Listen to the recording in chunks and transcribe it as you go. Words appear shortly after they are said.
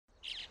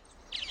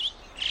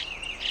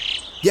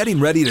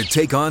Getting ready to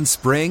take on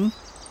spring?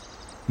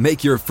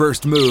 Make your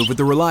first move with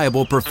the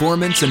reliable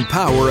performance and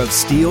power of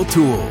Steel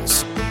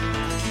tools.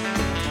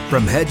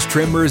 From hedge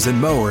trimmers and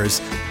mowers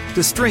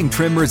to string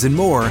trimmers and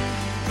more,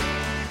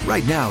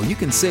 right now you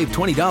can save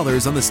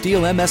 $20 on the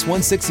Steel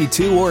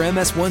MS-162 or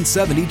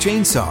MS-170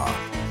 chainsaw.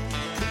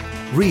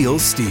 Real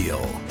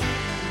Steel.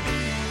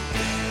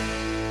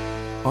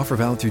 Offer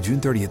valid through June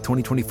 30th,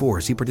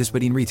 2024. See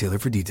participating retailer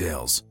for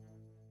details.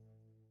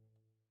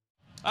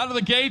 Out of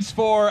the gates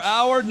for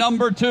hour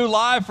number 2,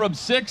 live from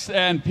 6th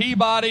and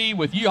Peabody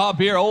with Yeehaw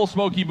Beer, Old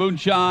Smoky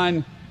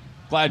Moonshine.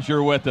 Glad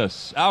you're with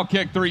us.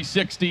 Outkick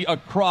 360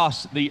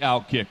 across the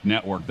Outkick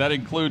Network. That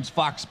includes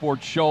Fox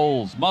Sports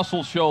Shoals,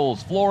 Muscle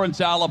Shoals,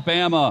 Florence,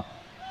 Alabama,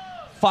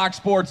 Fox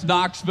Sports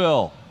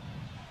Knoxville,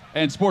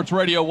 and Sports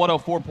Radio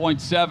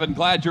 104.7.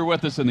 Glad you're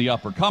with us in the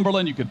Upper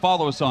Cumberland. You can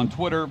follow us on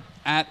Twitter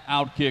at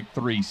Outkick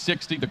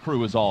 360. The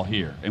crew is all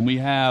here, and we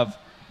have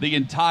the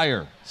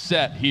entire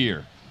set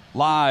here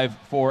live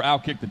for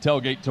Outkick the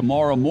Tailgate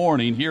tomorrow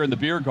morning here in the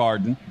Beer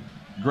Garden.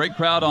 Great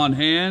crowd on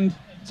hand.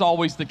 It's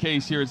always the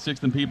case here at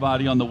 6th and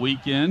Peabody on the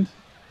weekend.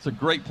 It's a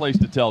great place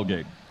to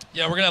tailgate.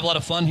 Yeah, we're going to have a lot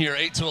of fun here,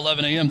 8 to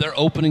 11 a.m. They're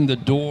opening the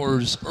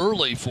doors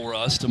early for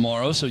us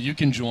tomorrow, so you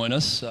can join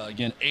us.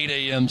 Again, 8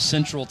 a.m.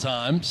 Central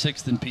Time,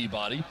 6th and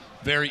Peabody.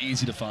 Very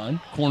easy to find,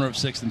 corner of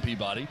 6th and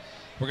Peabody.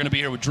 We're going to be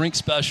here with drink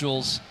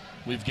specials.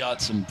 We've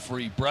got some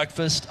free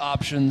breakfast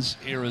options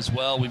here as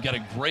well. We've got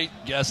a great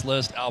guest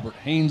list, Albert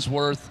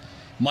Hainsworth,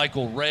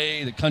 Michael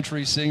Ray, the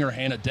country singer,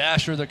 Hannah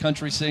Dasher, the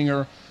country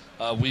singer.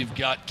 We've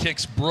got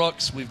Kix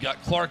Brooks. We've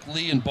got Clark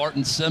Lee and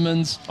Barton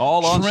Simmons.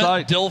 All on Trent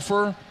site.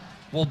 Dilfer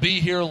will be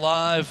here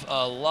live.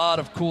 A lot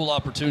of cool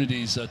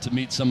opportunities to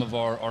meet some of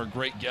our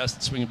great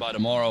guests swinging by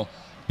tomorrow.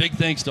 Big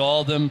thanks to all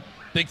of them.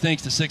 Big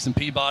thanks to 6th and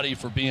Peabody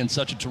for being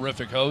such a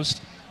terrific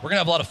host. We're going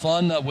to have a lot of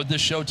fun with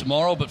this show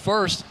tomorrow, but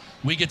first,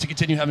 we get to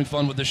continue having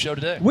fun with this show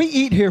today. We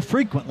eat here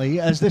frequently,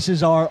 as this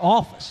is our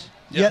office.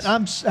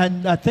 Yes. Yet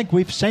and I think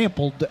we've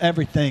sampled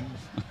everything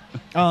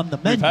on the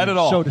menu, had it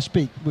all. so to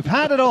speak. We've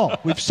had it all.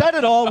 We've said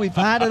it all. We've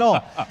had it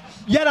all.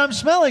 Yet I'm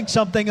smelling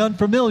something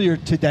unfamiliar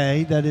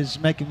today that is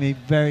making me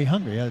very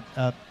hungry,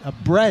 a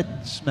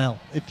bread smell,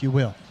 if you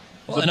will.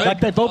 Well, In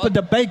fact, they've opened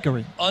a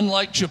bakery.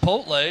 Unlike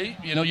Chipotle,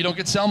 you don't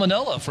get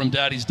salmonella from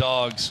Daddy's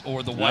Dogs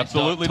or the White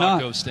Absolutely Dog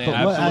Taco not. stand.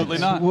 Absolutely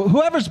not.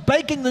 Whoever's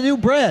baking the new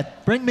bread,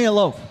 bring me a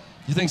loaf.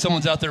 You think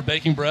someone's out there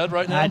baking bread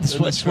right now? That's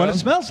what it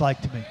smells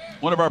like to me.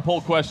 One of our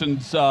poll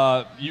questions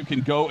you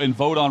can go and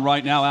vote on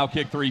right now,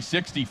 Outkick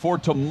 360. For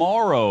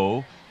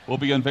tomorrow, we'll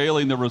be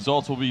unveiling the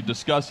results. We'll be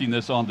discussing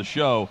this on the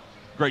show.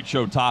 Great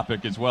show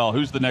topic as well.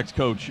 Who's the next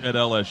coach at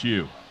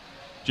LSU?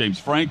 James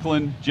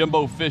Franklin,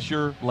 Jimbo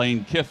Fisher,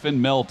 Lane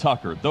Kiffin, Mel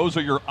Tucker. Those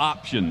are your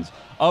options.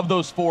 Of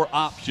those 4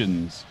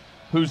 options,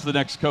 who's the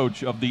next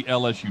coach of the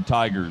LSU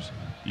Tigers?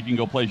 You can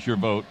go place your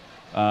vote,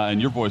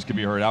 and your voice can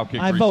be heard. Outkick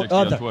 360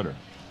 on Twitter.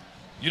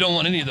 You don't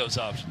want any of those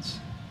options.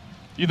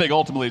 You think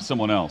ultimately it's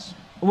someone else?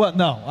 Well,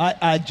 no.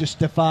 I just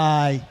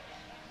defy.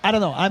 I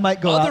don't know. I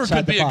might go Other outside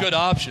could be the a box. good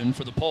option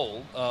for the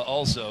poll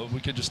also. We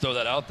could just throw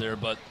that out there,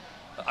 but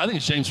I think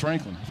it's James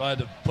Franklin. If I had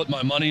to put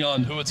my money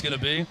on who it's going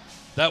to be,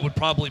 that would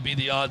probably be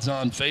the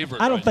odds-on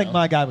favorite. I don't right think now.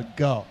 my guy would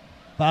go,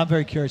 but I'm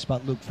very curious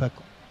about Luke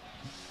Fickell.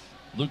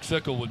 Luke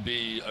Fickell would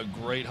be a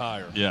great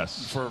hire.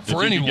 Yes. For If you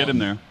anyone. can get him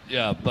there.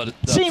 Yeah, but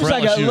Seems for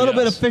like LSU, a little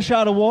bit yes. of fish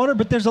out of water,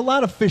 but there's a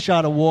lot of fish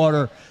out of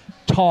water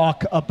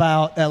talk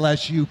about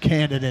LSU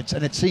candidates,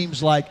 and it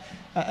seems like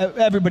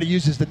everybody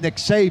uses the Nick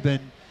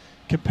Saban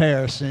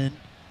comparison.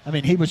 I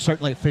mean, he was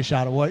certainly a fish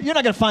out of water. You're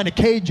not going to find a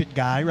Cajun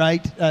guy,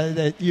 right?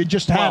 You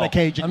just had a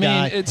Cajun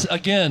guy. It's,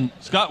 again,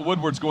 Scott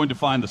Woodward's going to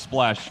find the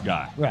splash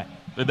guy. Right.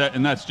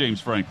 And that's James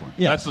Franklin.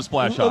 Yeah. That's the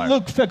splash hire.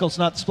 Luke Fickell's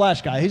not the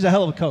splash guy. He's a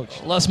hell of a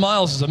coach. Les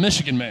Miles is a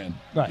Michigan man.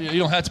 Right. You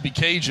don't have to be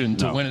Cajun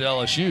to No. win at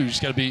LSU. You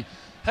just got to be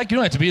 – heck, you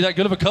don't have to be that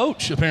good of a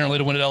coach, apparently,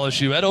 to win at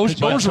LSU. Ed so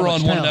much Orgeron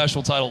won a talent.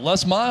 national title.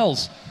 Les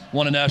Miles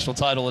won a national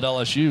title at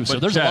LSU. So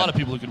But there's Chad, a lot of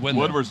people who could win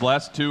Woodward's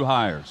last 2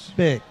 hires.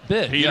 Big.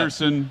 there. Big,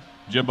 Peterson,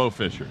 Jimbo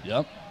Fisher. Yeah.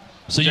 Yep.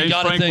 So you James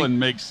got to Franklin think –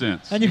 makes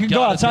sense. And you can go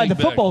gotta outside the think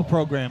big. football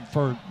program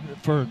for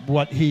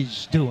what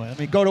he's doing. I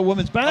mean, go to a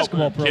women's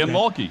basketball program. Kim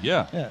Mulkey,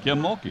 yeah.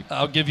 Kim Mulkey.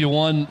 I'll give you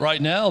one right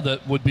now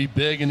that would be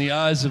big in the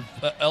eyes of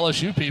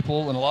LSU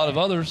people and a lot of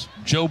others.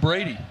 Joe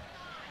Brady.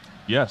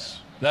 Yes.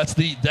 That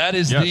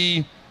is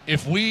Yes.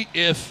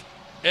 if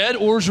Ed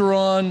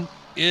Orgeron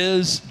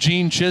is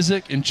Gene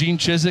Chizik and Gene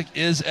Chizik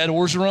is Ed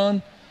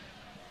Orgeron,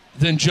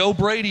 then Joe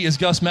Brady is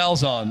Gus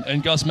Malzahn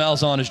and Gus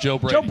Malzahn is Joe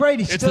Brady. Joe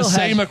Brady it's still the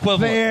same has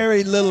equivalent.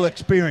 very little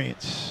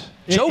experience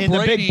Joe in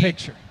Brady, the big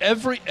picture.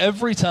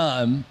 Every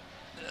time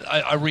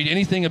I read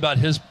anything about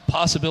his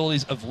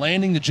possibilities of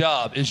landing the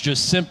job is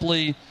just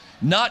simply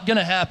not going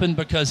to happen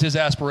because his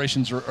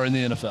aspirations are in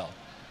the NFL.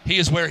 He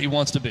is where he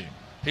wants to be.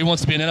 He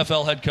wants to be an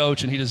NFL head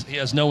coach, and he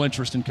has no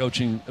interest in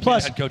coaching.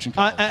 Plus, head coaching.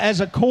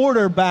 as a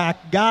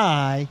quarterback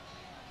guy,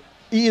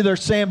 either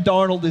Sam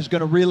Darnold is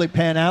going to really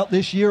pan out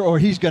this year, or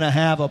he's going to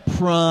have a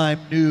prime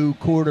new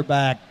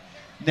quarterback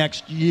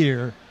next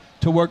year.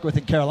 to work with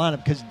in Carolina,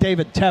 because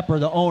David Tepper,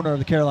 the owner of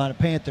the Carolina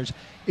Panthers,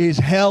 is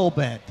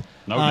hell-bent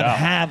on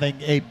having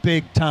a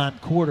big-time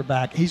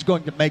quarterback. He's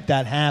going to make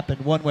that happen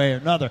one way or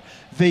another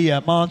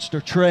via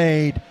monster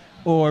trade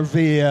or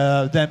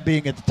via them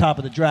being at the top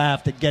of the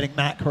draft and getting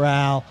Matt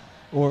Corral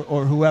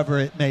or whoever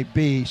it may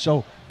be.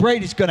 So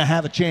Brady's going to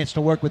have a chance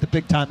to work with a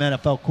big-time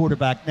NFL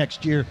quarterback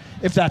next year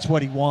if that's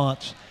what he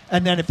wants.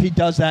 And then if he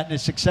does that and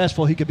is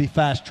successful, he could be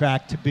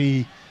fast-tracked to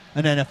be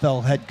an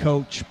NFL head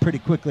coach pretty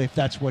quickly if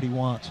that's what he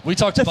wants. We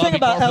talked to the thing Bobby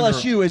about Carpenter.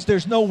 LSU is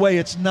there's no way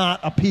it's not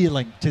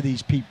appealing to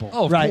these people.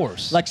 Oh, of right?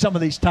 course. Like some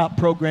of these top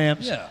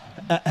programs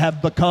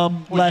have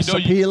become less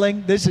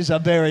appealing. This is a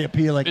very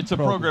appealing It's a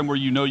program where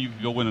you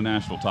could go win a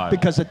national title.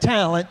 Because of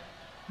talent.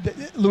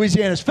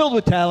 Louisiana's filled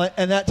with talent,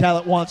 and that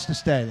talent wants to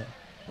stay there.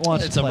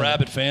 It's a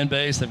rabid fan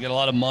base. They've got a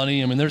lot of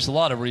money. I mean, there's a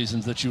lot of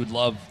reasons that you would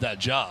love that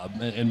job,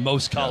 and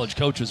most college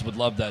coaches would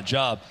love that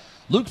job.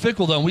 Luke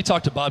Fickell, though, and we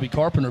talked to Bobby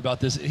Carpenter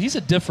about this, he's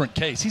a different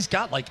case. He's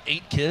got like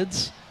 8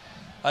 kids,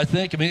 I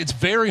think. I mean, it's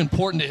very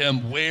important to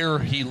him where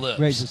he lives.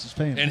 Raises his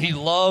family. And he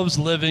loves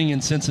living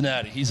in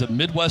Cincinnati. He's a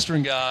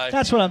Midwestern guy.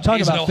 That's what I'm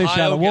talking about, fish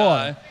out of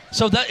water.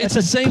 So it's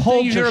the same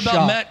thing you hear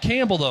about Matt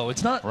Campbell, though.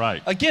 It's not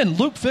right. Again,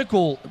 Luke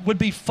Fickell would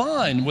be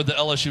fine with the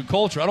LSU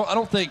culture. I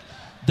don't think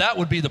that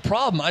would be the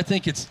problem. I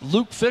think it's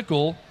Luke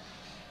Fickell.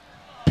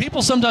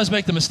 People sometimes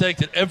make the mistake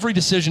that every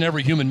decision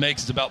every human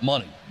makes is about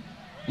money.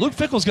 Luke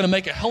Fickell's going to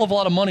make a hell of a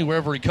lot of money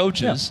wherever he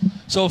coaches. Yeah.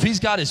 So if he's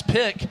got his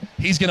pick,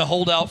 he's going to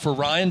hold out for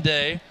Ryan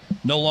Day,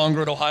 no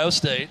longer at Ohio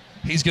State.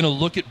 He's going to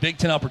look at Big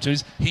Ten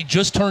opportunities. He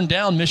just turned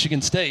down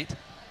Michigan State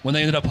when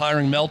they ended up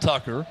hiring Mel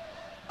Tucker.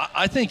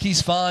 I think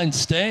he's fine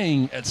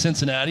staying at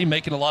Cincinnati,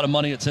 making a lot of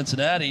money at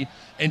Cincinnati,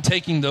 and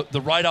taking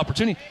the right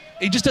opportunity.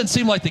 He just doesn't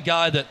seem like the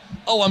guy that,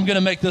 I'm going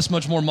to make this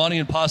much more money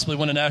and possibly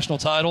win a national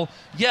title.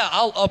 Yeah,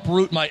 I'll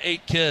uproot my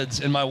 8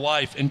 kids and my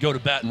wife and go to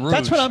Baton Rouge.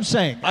 That's what I'm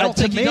saying. I don't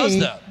think he does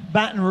that.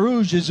 Baton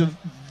Rouge is a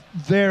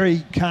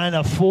very kind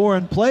of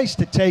foreign place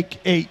to take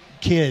 8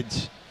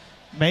 kids.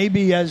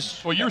 Maybe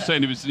as... Well, you were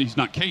saying he's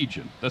not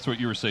Cajun. That's what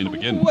you were saying to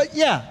begin with. Well,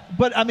 yeah,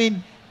 but I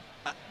mean,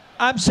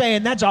 I'm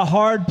saying that's a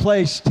hard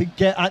place to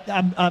get.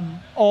 I'm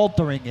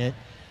altering it.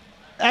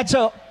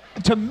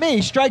 To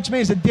me, strikes me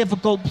as a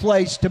difficult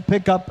place to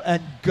pick up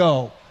and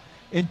go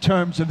in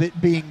terms of it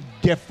being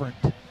different.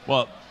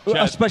 Well, Chad,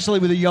 especially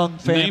with a young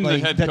family. Name the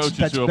head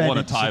coaches who have won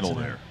a title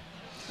there.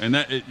 And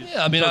that,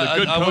 yeah, I mean, so the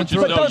good coaches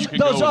know you can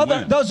those go other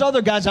and win. Those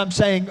other guys I'm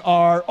saying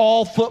are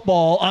all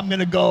football. I'm going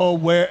to go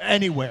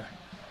anywhere.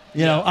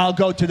 You know, I'll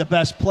go to the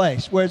best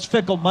place. Whereas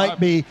Fickell might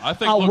be. I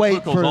think I'll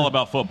wait Fickell's all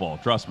about football.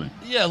 Trust me.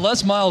 Yeah,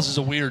 Les Miles is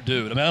a weird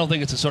dude. I mean, I don't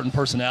think it's a certain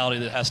personality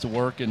that has to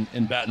work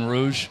in Baton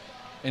Rouge.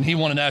 And he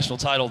won a national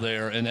title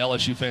there, and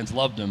LSU fans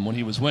loved him when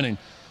he was winning.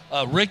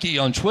 Ricky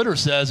on Twitter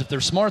says if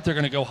they're smart, they're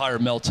going to go hire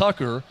Mel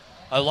Tucker.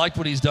 I liked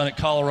what he's done at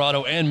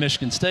Colorado and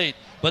Michigan State,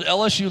 but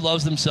LSU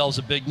loves themselves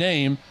a big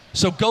name.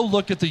 So go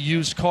look at the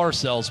used car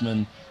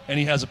salesman, and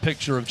he has a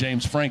picture of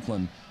James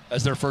Franklin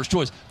as their first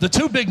choice. The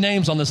 2 big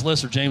names on this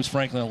list are James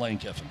Franklin and Lane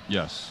Kiffin.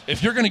 Yes.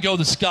 If you're going to go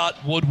the Scott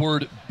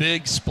Woodward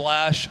big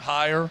splash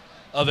hire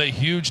of a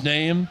huge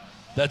name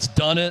that's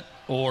done it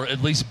or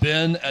at least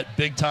been at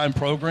big-time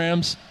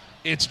programs,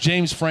 it's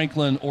James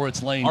Franklin or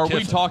it's Lane Kiffin. Are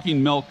we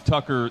talking Mel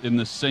Tucker in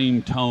the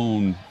same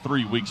tone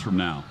 3 weeks from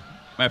now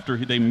after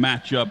they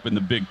match up in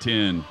the Big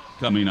Ten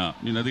coming up?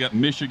 You know, they got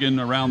Michigan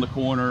around the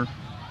corner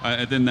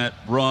and then that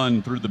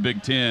run through the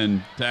Big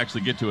Ten to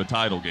actually get to a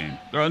title game.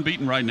 They're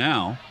unbeaten right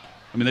now.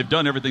 I mean, they've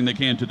done everything they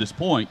can to this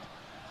point.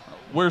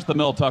 Where's the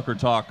Mel Tucker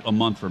talk a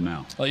month from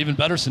now? Well, even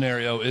better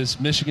scenario is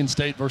Michigan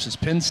State versus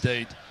Penn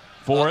State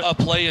for a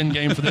play-in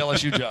game for the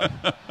LSU job.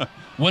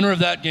 Winner of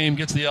that game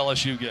gets the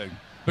LSU gig.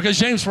 Because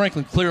James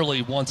Franklin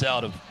clearly wants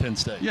out of Penn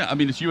State. Yeah, I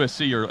mean, it's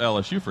USC or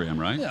LSU for him,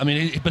 right? Yeah, I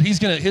mean, but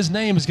his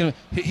name is going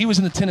to – he was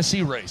in the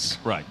Tennessee race.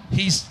 Right.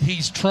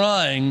 He's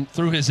trying,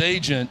 through his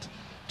agent,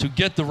 to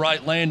get the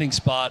right landing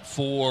spot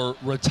for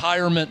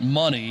retirement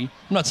money.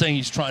 I'm not saying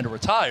he's trying to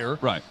retire.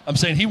 Right. I'm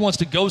saying he wants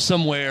to go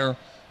somewhere,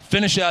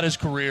 finish out his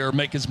career,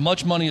 make as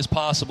much money as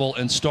possible,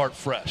 and start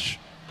fresh.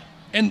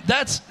 And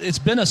it's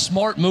been a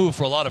smart move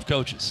for a lot of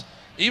coaches.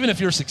 Even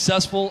if you're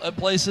successful at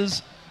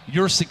places –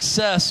 your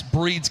success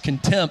breeds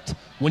contempt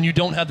when you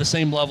don't have the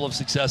same level of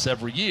success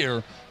every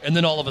year, and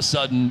then all of a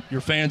sudden your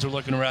fans are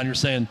looking around, you're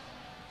saying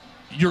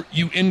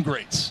you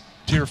ingrates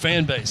to your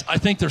fan base. I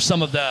think there's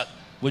some of that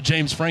with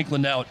James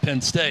Franklin now at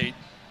Penn State,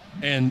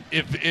 and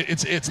if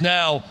it's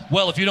now,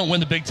 well, if you don't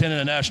win the Big Ten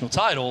and a national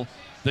title,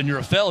 then you're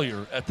a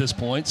failure at this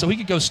point. So he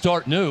could go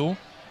start new,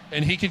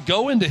 and he could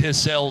go into his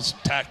sales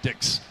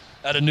tactics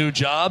at a new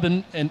job,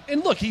 and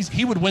look,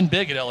 he would win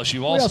big at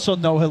LSU also. We also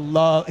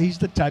know he's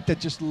the type that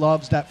just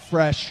loves that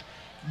fresh,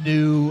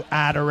 new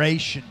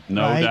adoration.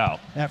 No right? doubt.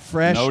 That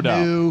fresh, no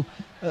new.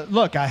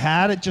 Look, I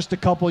had it just a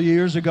couple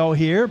years ago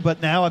here,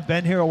 but now I've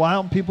been here a while,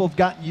 and people have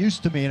gotten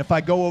used to me. And if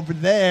I go over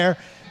there,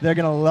 they're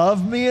going to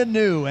love me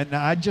anew, and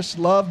I just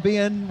love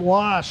being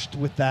washed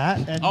with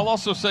that. And I'll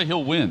also say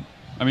he'll win.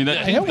 I mean,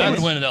 he would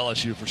win at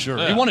LSU for sure.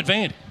 Yeah. He won at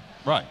Vandy.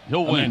 Right,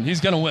 he'll win. I mean,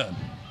 he's going to win.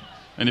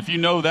 And if you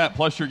know that,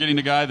 plus you're getting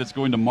a guy that's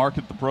going to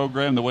market the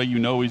program the way you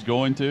know he's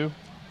going to,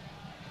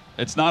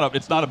 it's not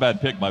a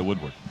bad pick by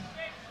Woodward.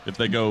 If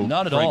they go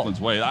Not at Franklin's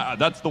all. way,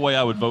 that's the way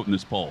I would vote in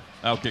this poll.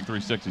 Outkick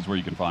 360 is where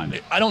you can find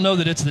it. I don't know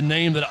that it's the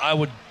name that I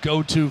would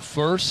go to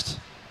first.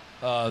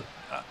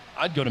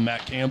 I'd go to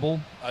Matt Campbell.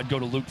 I'd go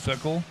to Luke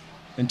Fickell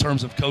in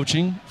terms of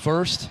coaching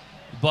first.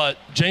 But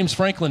James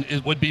Franklin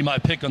would be my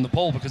pick on the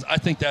poll because I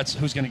think that's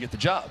who's going to get the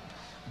job,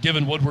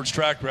 given Woodward's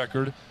track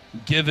record,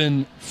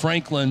 given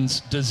Franklin's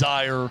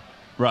desire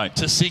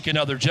to seek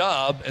another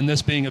job, and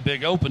this being a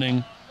big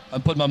opening.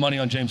 I'm putting my money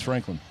on James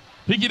Franklin.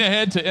 Peeking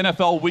ahead to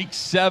NFL Week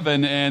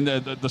 7 and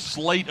the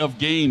slate of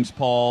games,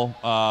 Paul,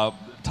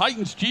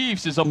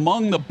 Titans-Chiefs is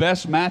among the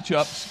best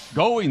matchups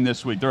going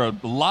this week. There are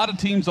a lot of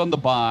teams on the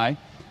bye.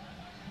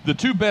 The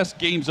two best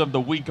games of the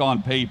week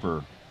on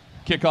paper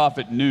kick off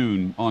at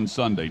noon on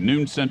Sunday.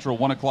 Noon Central,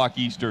 1 o'clock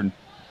Eastern.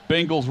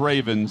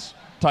 Bengals-Ravens,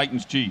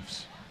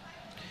 Titans-Chiefs.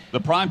 The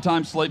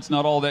primetime slate's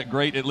not all that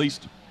great, at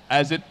least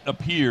as it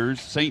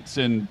appears. Saints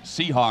and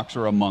Seahawks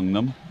are among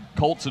them.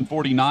 Colts and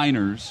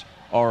 49ers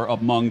are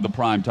among the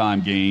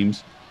primetime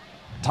games.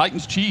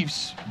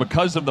 Titans-Chiefs,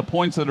 because of the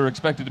points that are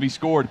expected to be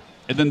scored,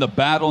 and then the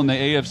battle in the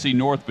AFC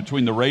North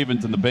between the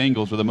Ravens and the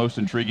Bengals are the most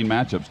intriguing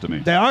matchups to me.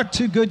 They are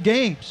two good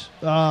games.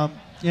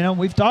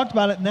 We've talked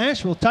about it in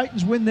Nashville.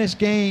 Titans win this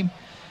game.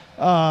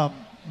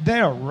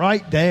 They're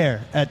right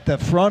there at the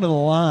front of the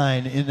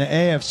line in the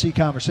AFC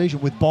conversation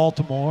with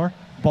Baltimore.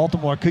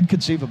 Baltimore could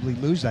conceivably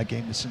lose that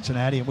game to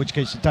Cincinnati, in which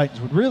case the Titans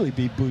would really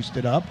be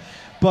boosted up.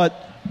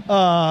 But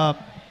the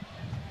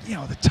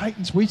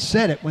Titans, we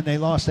said it when they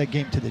lost that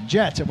game to the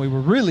Jets, and we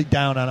were really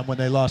down on them when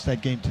they lost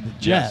that game to the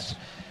Jets. Yes.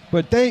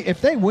 But if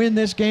they win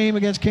this game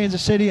against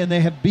Kansas City and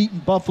they have beaten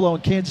Buffalo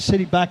and Kansas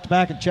City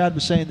back-to-back, and Chad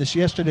was saying this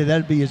yesterday, that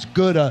would be as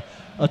good a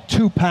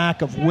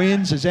two-pack of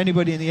wins as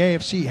anybody in the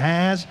AFC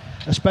has,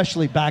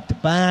 especially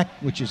back-to-back,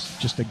 which is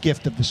just a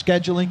gift of the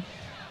scheduling.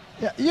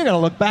 You're going to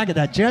look back at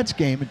that Jets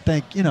game and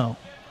think,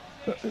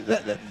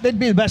 they'd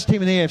be the best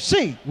team in the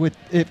AFC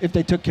if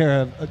they took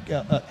care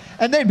of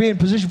and they'd be in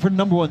position for the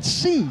number 1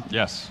 seed.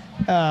 Yes.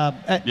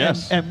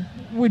 And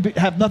we'd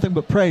have nothing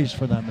but praise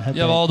for them.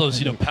 You have all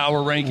those power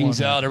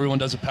rankings out. Everyone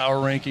does a power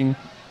ranking.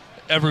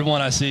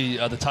 Everyone I see,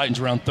 the Titans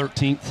around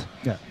 13th.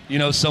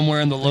 Yeah. Somewhere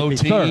in the low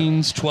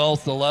teens,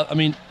 12th, 11th. I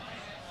mean,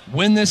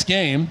 win this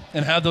game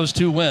and have those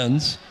 2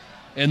 wins,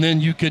 and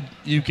then you could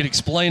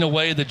explain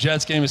away the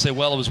Jets game and say,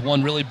 well, it was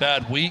one really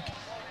bad week,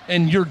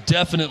 and you're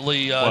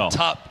definitely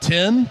top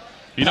 10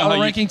 power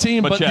ranking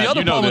team. But Chad, the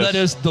other problem with that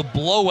is the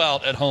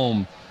blowout at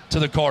home to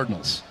the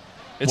Cardinals.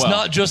 It's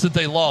not just that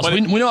they lost.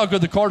 We know how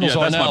good the Cardinals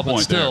are now, but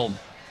still,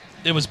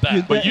 it was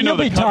bad. But you'll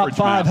be top 5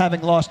 map.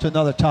 having lost to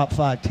another top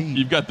 5 team.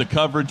 You've got the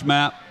coverage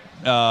map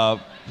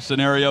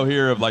scenario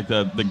here of like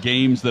the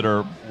games that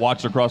are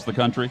watched across the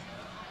country.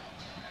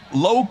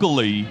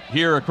 Locally,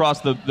 here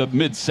across the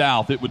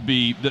Mid-South, it would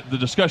be the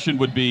discussion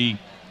would be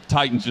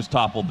Titans just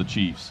toppled the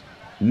Chiefs.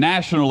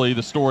 Nationally,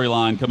 the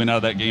storyline coming out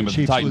of that game if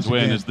the Titans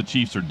win is the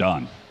Chiefs are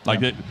done.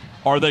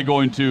 Are they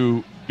going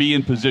to be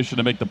in position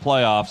to make the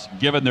playoffs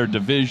given their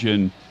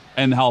division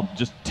and how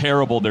just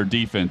terrible their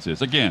defense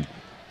is? Again,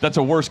 that's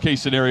a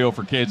worst-case scenario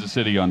for Kansas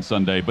City on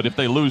Sunday, but if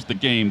they lose the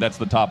game, that's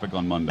the topic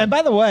on Monday. And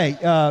by the way,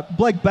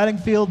 Blake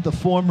Bedingfield, the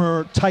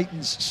former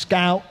Titans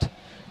scout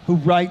who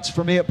writes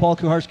for me at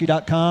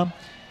paulkuharski.com,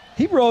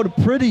 he wrote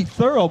a pretty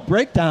thorough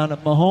breakdown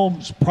of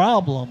Mahomes'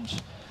 problems,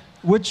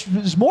 which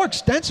is more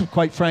extensive,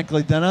 quite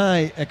frankly, than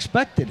I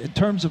expected in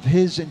terms of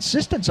his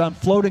insistence on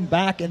floating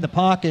back in the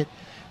pocket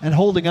and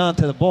holding on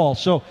to the ball.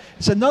 So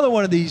it's another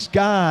one of these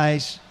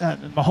guys,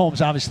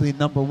 Mahomes obviously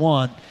number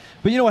 1,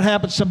 but you know what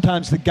happens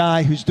sometimes? The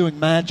guy who's doing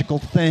magical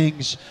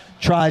things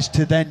tries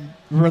to then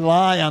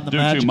rely on the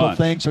magical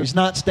thing, so he's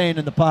not staying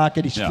in the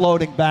pocket, he's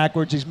floating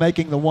backwards, he's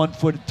making the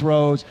one-footed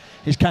throws,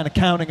 he's kind of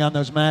counting on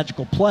those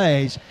magical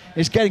plays,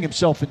 he's getting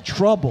himself in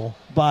trouble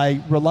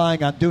by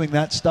relying on doing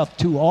that stuff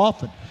too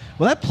often.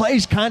 Well, that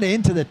plays kind of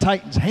into the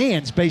Titans'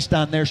 hands based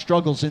on their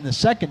struggles in the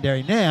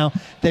secondary now.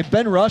 They've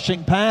been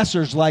rushing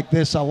passers like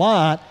this a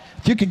lot.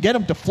 If you can get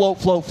him to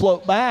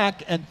float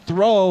back and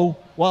throw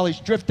while he's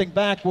drifting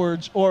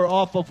backwards or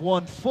off of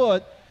 1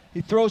 foot,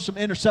 he throws some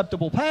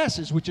interceptable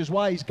passes, which is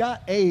why he's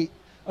got 8.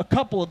 A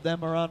couple of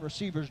them are on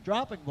receivers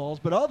dropping balls,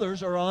 but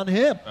others are on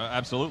him.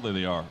 Absolutely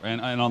they are.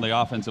 And on the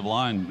offensive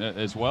line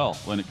as well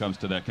when it comes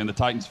to that. Can the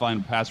Titans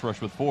find pass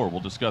rush with 4? We'll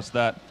discuss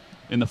that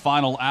in the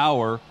final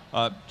hour.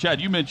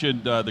 Chad, you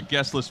mentioned the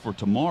guest list for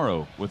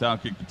tomorrow with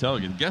Outkick the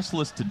Tailgate. The guest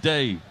list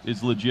today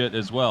is legit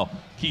as well.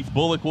 Keith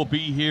Bullock will be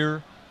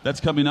here. That's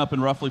coming up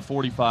in roughly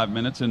 45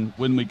 minutes. And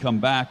when we come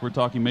back, we're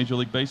talking Major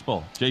League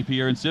Baseball. JP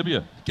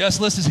Arancibia. Guest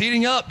list is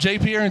heating up.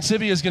 JP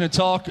Arancibia is going to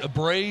talk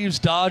Braves,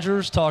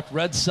 Dodgers, talk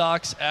Red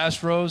Sox,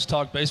 Astros,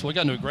 talk baseball. We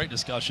got into a great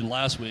discussion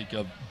last week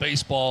of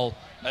baseball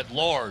at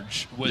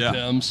large with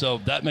him, so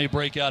that may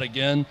break out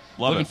again.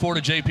 Looking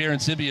forward to JP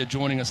Arancibia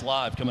joining us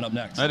live coming up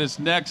next. That is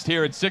next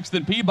here at 6th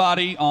and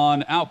Peabody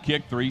on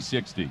Outkick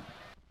 360.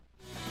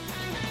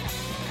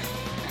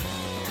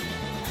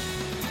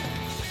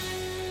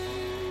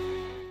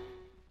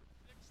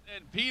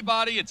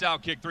 Peabody. It's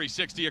Outkick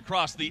 360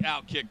 across the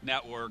Outkick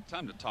Network.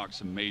 Time to talk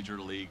some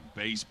Major League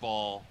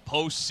Baseball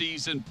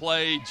postseason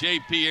play.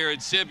 JP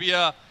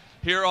Arencibia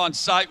here on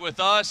site with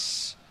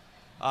us.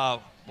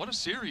 What a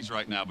series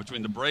right now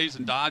between the Braves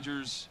and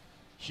Dodgers.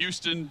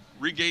 Houston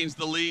regains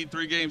the lead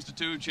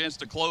 3-2, chance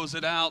to close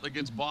it out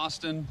against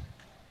Boston.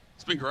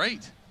 It's been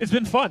great. It's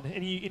been fun,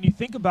 and you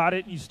think about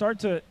it, and you start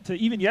to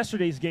even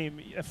yesterday's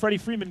game, Freddie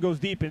Freeman goes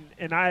deep,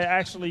 and I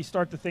actually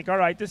start to think, all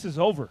right, this is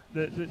over.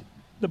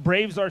 The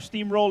Braves are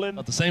steamrolling.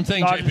 Not the same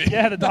thing, Dodgers, JP.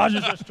 Yeah, the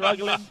Dodgers are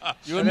struggling.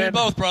 You and me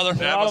both, brother.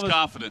 That was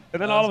confident. And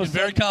then all of a sudden,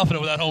 very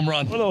confident with that home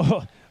run.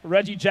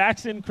 Reggie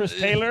Jackson, Chris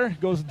Taylor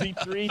goes deep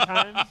 3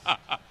 times.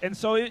 And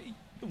so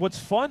what's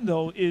fun,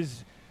 though,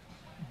 is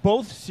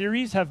both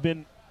series have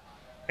been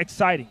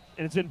exciting,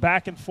 and it's been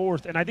back and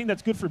forth. And I think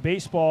that's good for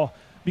baseball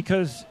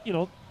because,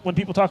 when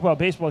people talk about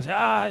baseball, it's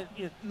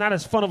not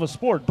as fun of a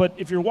sport. But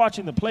if you're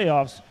watching the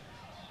playoffs,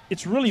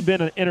 it's really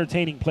been an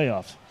entertaining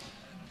playoffs.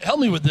 Help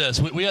me with this.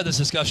 We had this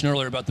discussion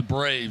earlier about the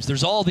Braves.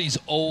 There's all these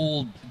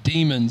old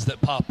demons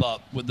that pop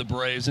up with the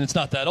Braves, and it's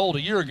not that old.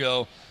 A year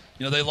ago,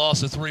 they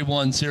lost a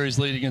 3-1 series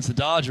lead against the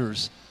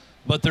Dodgers.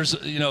 But there's,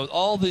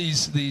 all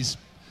these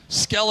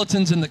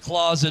skeletons in the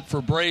closet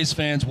for Braves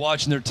fans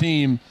watching their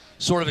team,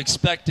 sort of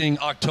expecting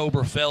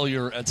October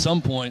failure at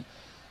some point.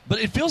 But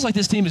it feels like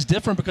this team is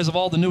different because of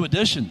all the new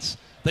additions.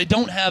 They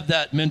don't have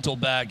that mental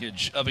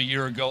baggage of a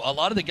year ago. A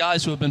lot of the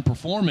guys who have been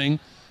performing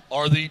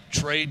are the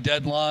trade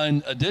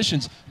deadline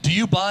additions. Do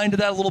you buy into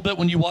that a little bit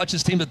when you watch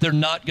this team, that they're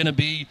not going to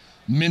be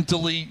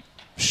mentally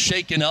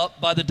shaken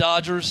up by the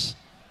Dodgers?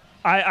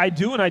 I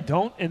do and I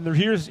don't, and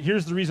here's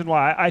the reason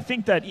why. I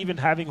think that even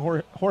having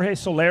Jorge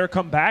Soler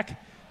come back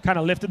kind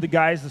of lifted the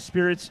guys, the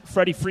spirits.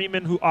 Freddie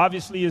Freeman, who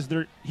obviously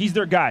he's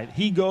their guy.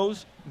 He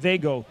goes, they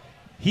go.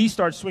 He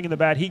starts swinging the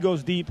bat. He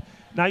goes deep.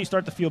 Now you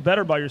start to feel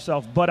better about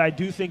yourself. But I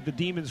do think the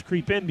demons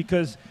creep in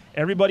because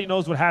everybody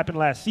knows what happened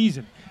last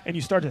season. And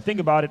you start to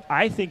think about it.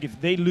 I think if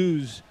they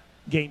lose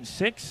Game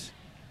 6,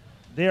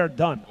 they are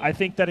done. I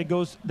think that it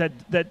goes that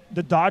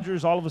the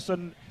Dodgers all of a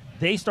sudden,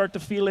 they start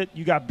to feel it.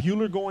 You got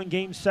Buehler going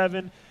Game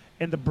 7.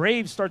 And the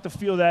Braves start to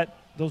feel that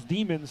those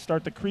demons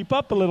start to creep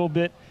up a little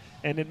bit.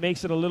 And it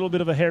makes it a little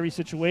bit of a hairy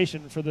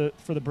situation for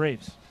the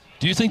Braves.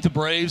 Do you think the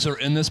Braves are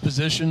in this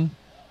position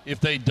if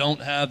they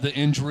don't have the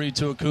injury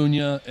to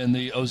Acuna and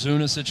the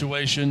Ozuna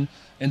situation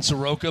and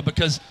Soroka?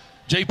 Because,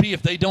 JP,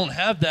 if they don't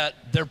have that,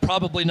 they're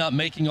probably not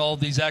making all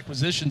of these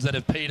acquisitions that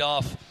have paid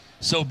off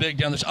so big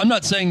down the stretch. I'm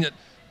not saying that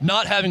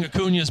not having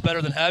Acuna is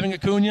better than having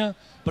Acuna,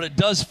 but it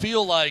does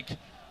feel like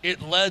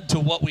it led to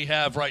what we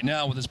have right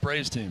now with this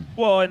Braves team.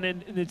 Well, and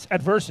it's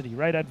adversity,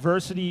 right?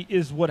 Adversity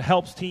is what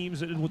helps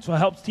teams. It's what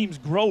helps teams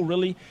grow,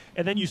 really.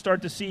 And then you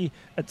start to see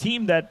a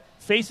team that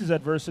faces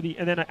adversity,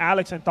 and then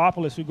Alex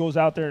Anthopoulos who goes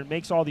out there and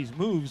makes all these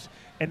moves.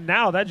 And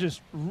now that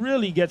just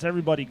really gets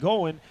everybody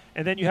going.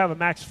 And then you have a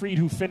Max Fried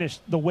who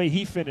finished the way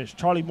he finished,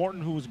 Charlie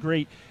Morton who was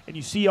great. And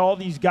you see all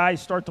these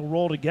guys start to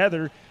roll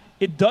together.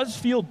 It does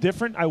feel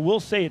different. I will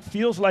say it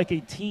feels like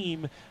a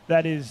team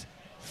that is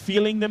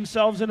feeling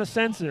themselves in a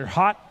sense. They're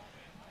hot.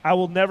 I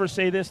will never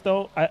say this,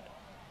 though.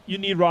 You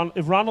need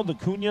if Ronald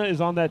Acuna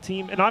is on that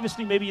team, and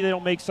obviously maybe they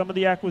don't make some of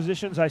the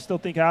acquisitions. I still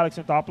think Alex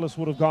Anthopoulos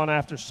would have gone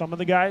after some of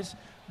the guys.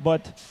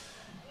 But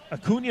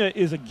Acuna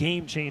is a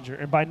game changer,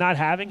 and by not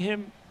having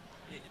him,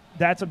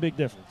 that's a big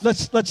difference.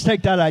 Let's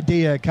take that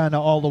idea kind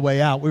of all the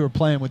way out. We were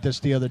playing with this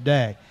the other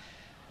day.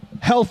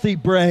 Healthy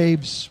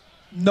Braves,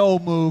 no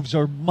moves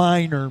or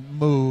minor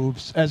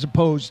moves, as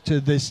opposed to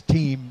this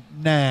team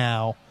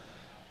now.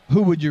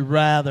 Who would you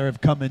rather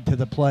have come into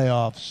the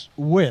playoffs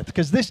with?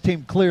 Because this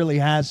team clearly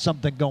has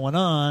something going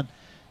on.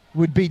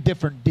 Would be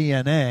different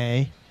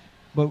DNA.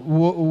 But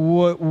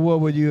what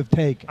would you have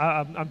taken?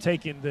 I'm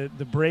taking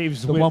the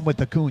Braves. The one with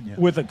Acuna.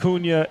 With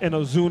Acuna and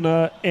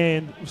Ozuna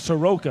and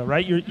Soroka,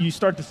 right? You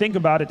start to think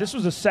about it. This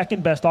was the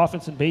second best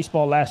offense in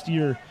baseball last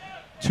year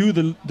to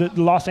the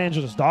Los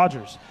Angeles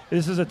Dodgers.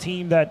 This is a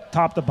team that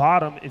top to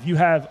bottom, if you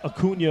have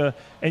Acuna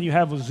and you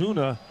have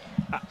Ozuna,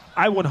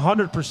 I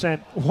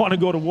 100% want to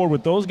go to war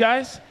with those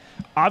guys.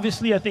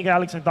 Obviously, I think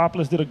Alex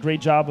Anthopoulos did a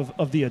great job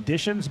of the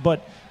additions,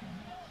 but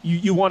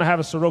you want to have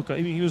a Soroka.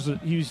 I mean, he was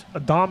a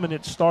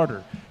dominant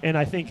starter. And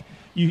I think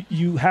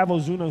you have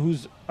Ozuna,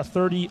 who's a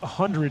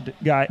 30-100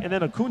 guy, and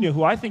then Acuna,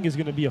 who I think is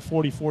going to be a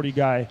 40-40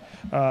 guy,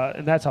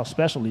 and that's how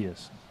special he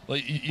is. Well,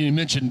 you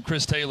mentioned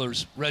Chris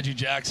Taylor's Reggie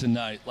Jackson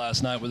night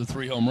last night with the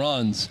 3 home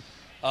runs.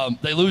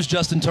 They lose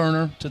Justin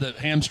Turner to the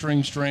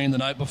hamstring strain the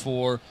night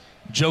before.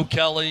 Joe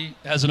Kelly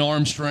has an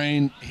arm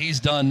strain. He's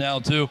done now,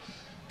 too.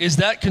 Is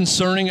that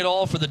concerning at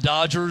all for the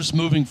Dodgers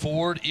moving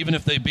forward, even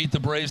if they beat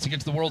the Braves to get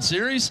to the World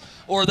Series?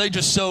 Or are they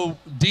just so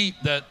deep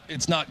that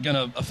it's not going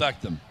to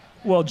affect them?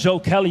 Well, Joe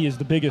Kelly is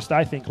the biggest,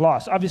 I think,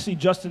 loss. Obviously,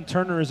 Justin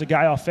Turner is a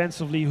guy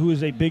offensively who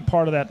is a big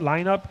part of that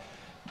lineup.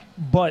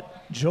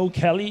 But Joe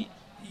Kelly,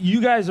 you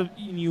guys,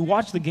 you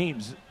watch the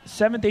games,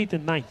 7th, 8th,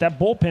 and 9th, that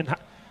bullpen,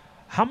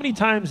 how many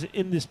times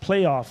in this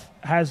playoff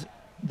has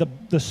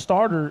the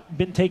starter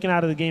been taken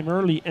out of the game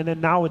early, and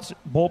then now it's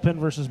bullpen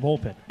versus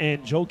bullpen.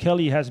 And Joe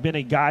Kelly has been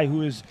a guy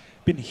who has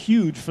been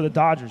huge for the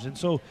Dodgers. And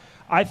so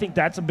I think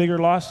that's a bigger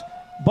loss.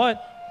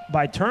 But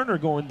by Turner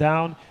going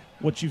down,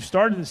 what you've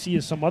started to see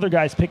is some other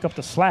guys pick up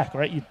the slack,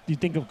 right? You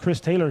think of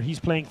Chris Taylor. He's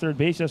playing third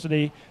base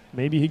yesterday.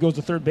 Maybe he goes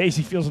to third base.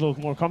 He feels a little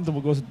more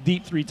comfortable, goes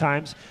deep 3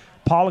 times.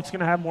 Pollock's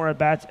going to have more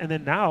at-bats. And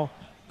then now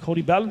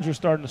Cody Bellinger's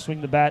starting to swing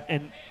the bat,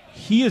 and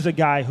he is a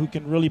guy who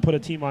can really put a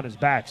team on his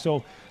back.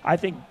 So I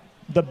think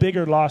the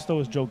bigger loss, though,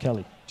 is Joe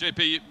Kelly.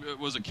 JP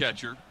was a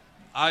catcher.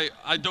 I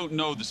don't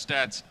know the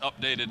stats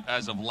updated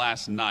as of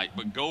last night,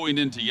 but going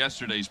into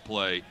yesterday's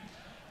play,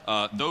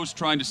 those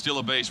trying to steal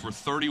a base were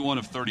 31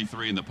 of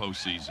 33 in the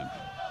postseason.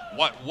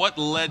 What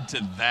led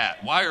to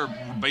that? Why are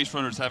base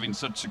runners having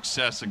such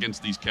success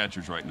against these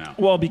catchers right now?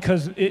 Well,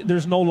 because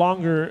there's no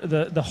longer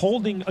the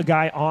holding a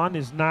guy on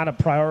is not a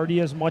priority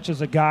as much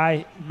as a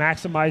guy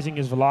maximizing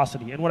his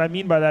velocity. And what I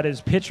mean by that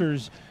is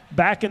pitchers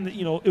back in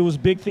it was a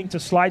big thing to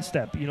slide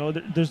step.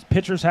 There's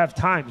pitchers have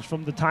times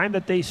from the time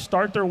that they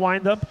start their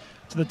windup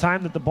to the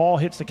time that the ball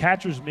hits the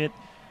catcher's mitt.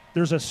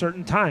 There's a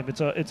certain time.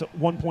 It's a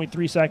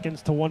 1.3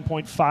 seconds to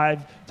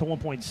 1.5 to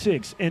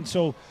 1.6. And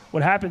so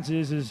what happens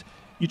is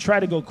you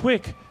try to go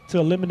quick to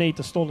eliminate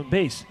the stolen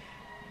base.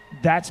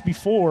 That's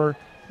before.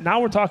 Now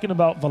we're talking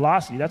about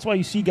velocity. That's why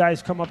you see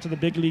guys come up to the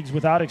big leagues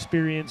without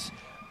experience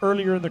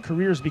earlier in their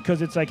careers,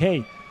 because it's like,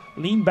 hey,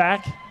 lean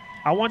back.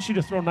 I want you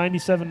to throw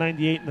 97,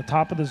 98 in the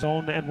top of the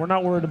zone, and we're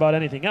not worried about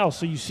anything else.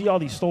 So you see all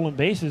these stolen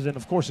bases, and,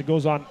 of course, it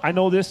goes on. I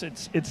know this.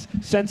 It's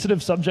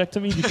sensitive subject to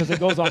me because it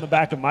goes on the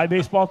back of my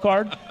baseball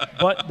card,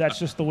 but that's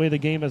just the way the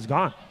game has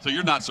gone. So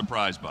you're not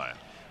surprised by it?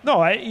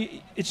 No,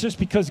 it's just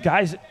because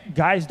guys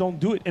don't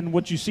do it. And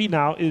what you see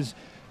now is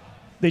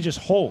they just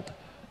hold.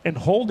 And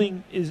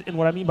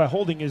what I mean by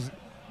holding is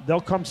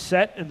they'll come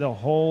set and they'll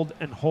hold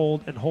and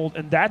hold and hold.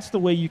 And that's the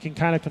way you can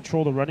kind of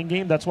control the running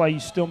game. That's why you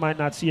still might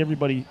not see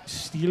everybody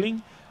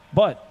stealing.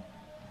 But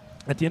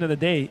at the end of the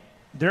day,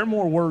 they're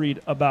more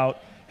worried about,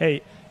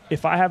 hey,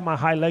 if I have my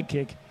high leg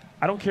kick,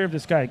 I don't care if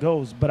this guy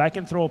goes, but I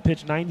can throw a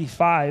pitch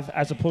 95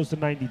 as opposed to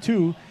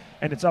 92,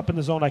 and it's up in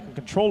the zone, I can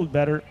control it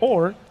better,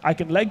 or I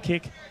can leg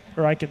kick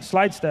or I can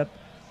slide step,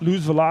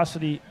 lose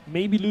velocity,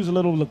 maybe lose a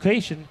little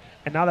location,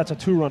 and now that's a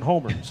 2-run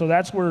homer. So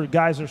that's where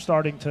guys are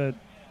starting to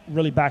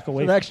really back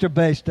away. So the extra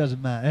base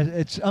doesn't matter.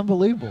 It's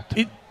unbelievable.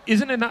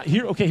 Isn't it not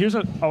here? Okay,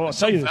 I'll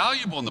tell you this.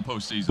 Valuable in the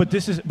postseason. But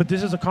this is a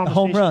conversation. The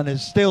home run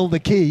is still the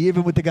key,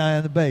 even with the guy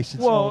on the base.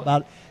 It's all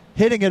about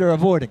hitting it or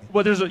avoiding it.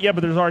 Well, there's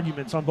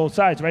arguments on both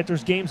sides, right?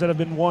 There's games that have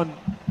been won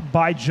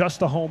by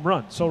just a home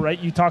run. So, right,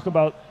 you talk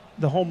about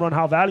the home run,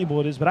 how valuable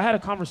it is. But I had a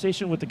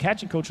conversation with the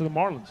catching coach of the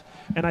Marlins,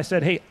 and I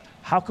said, hey,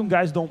 how come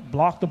guys don't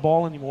block the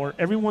ball anymore?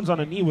 Everyone's on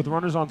a knee with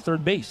runners on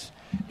third base.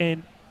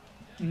 And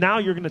now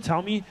you're going to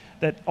tell me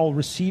that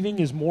receiving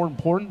is more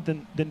important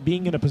than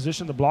being in a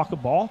position to block a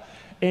ball?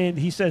 And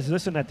he says,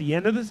 listen, at the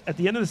end of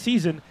the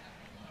season,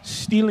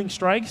 stealing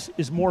strikes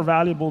is more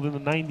valuable than the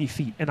 90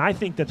 feet. And I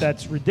think that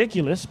that's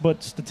ridiculous,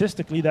 but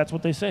statistically that's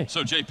what they say.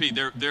 So,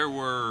 JP, there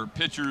were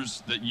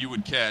pitchers that you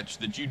would catch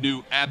that you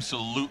knew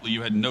absolutely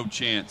you had no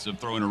chance of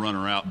throwing a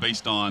runner out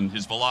based on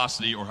his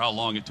velocity or how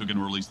long it took him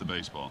to release the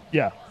baseball.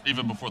 Yeah.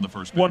 Even before the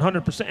first pitch.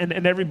 100%.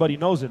 And everybody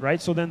knows it,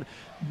 right? So then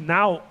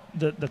now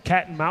the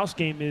cat and mouse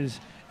game is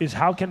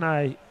how can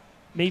I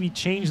maybe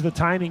change the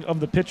timing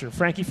of the pitcher?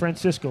 Frankie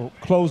Francisco,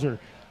 closer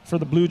for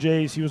the Blue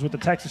Jays. He was with the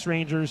Texas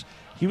Rangers.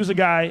 He was a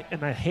guy,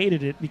 and I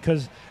hated it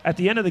because at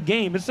the end of the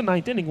game, it's the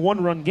ninth inning,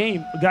 1-run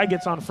game. The guy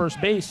gets on first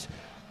base.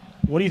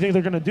 What do you think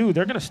they're going to do?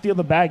 They're going to steal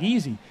the bag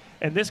easy.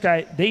 And this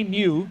guy, they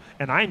knew,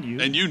 and I knew.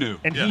 And you knew.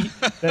 And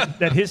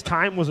that his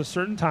time was a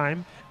certain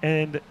time,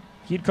 and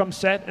he'd come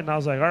set, and I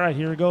was like, all right,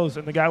 here it goes.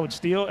 And the guy would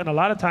steal, and a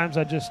lot of times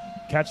I'd just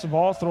catch the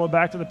ball, throw it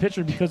back to the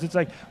pitcher because it's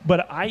like –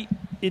 but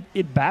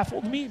it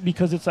baffled me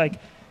because it's like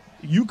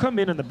you come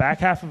in the back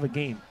half of a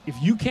game. If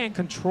you can't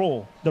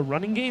control the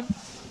running game –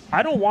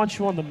 I don't want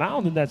you on the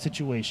mound in that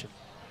situation.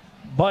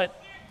 But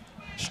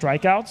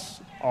strikeouts,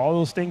 all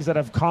those things that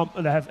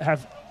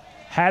have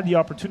had the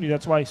opportunity,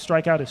 that's why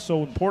strikeout is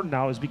so important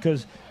now, is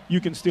because you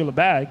can steal a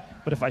bag,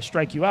 but if I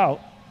strike you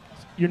out,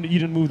 you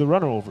didn't move the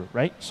runner over,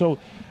 right? So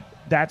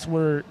that's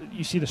where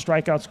you see the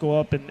strikeouts go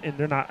up, and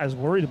they're not as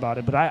worried about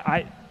it.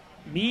 But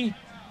me,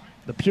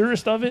 the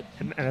purist of it,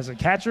 and as a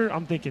catcher,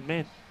 I'm thinking,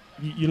 man,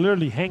 you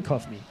literally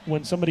handcuff me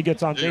when somebody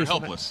gets on base. You're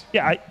helpless.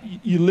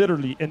 You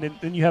literally, and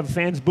then you have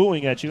fans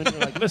booing at you, and you're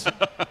like, listen,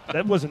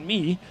 that wasn't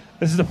me.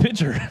 This is the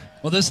pitcher.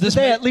 Well, Did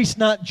they at least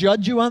not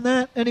judge you on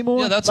that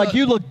anymore? Yeah, that's like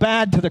you look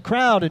bad to the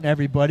crowd and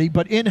everybody,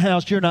 but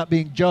in-house you're not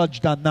being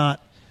judged on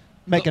not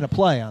making a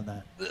play on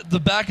that. The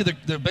back of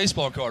the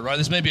baseball card, right?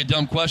 This may be a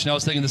dumb question. I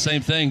was thinking the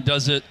same thing.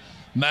 Does it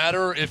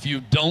matter if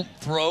you don't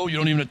throw, you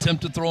don't even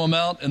attempt to throw them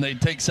out, and they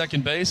take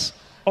second base?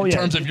 In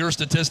terms of your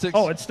statistics?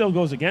 Oh, it still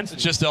goes against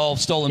It's just all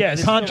stolen. Yeah,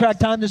 contract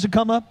time, does it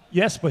come up?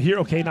 Yes, but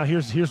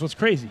here's what's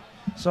crazy.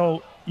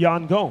 So,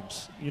 Yan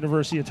Gomes,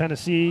 University of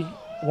Tennessee,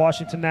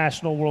 Washington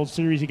National World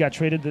Series, he got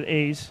traded to the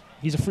A's.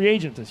 He's a free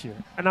agent this year.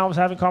 And I was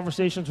having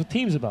conversations with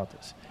teams about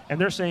this. And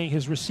they're saying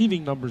his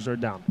receiving numbers are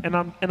down. And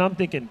I'm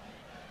thinking,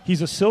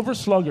 he's a Silver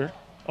Slugger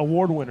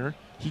award winner.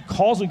 He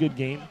calls a good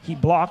game. He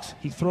blocks.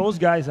 He throws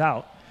guys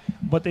out.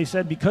 But they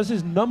said because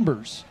his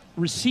numbers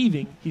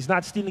receiving, he's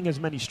not stealing as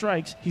many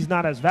strikes, he's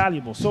not as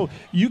valuable. So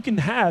you can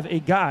have a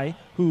guy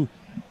who,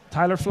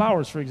 Tyler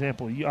Flowers, for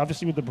example,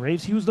 obviously with the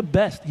Braves, he was the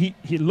best. He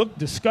looked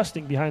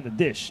disgusting behind the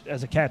dish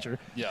as a catcher.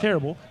 Yeah.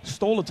 Terrible.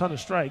 Stole a ton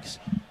of strikes.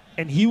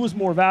 And he was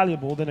more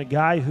valuable than a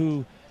guy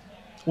who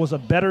was a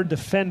better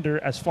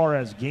defender as far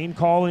as game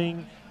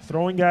calling,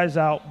 throwing guys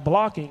out,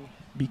 blocking,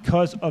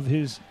 because of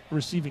his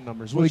receiving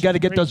numbers. We got to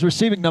get those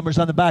receiving numbers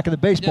on the back of the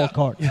baseball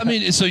card. I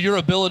mean, so your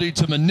ability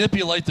to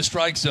manipulate the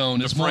strike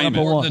zone is more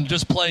important than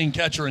just playing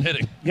catcher and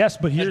hitting. Yes,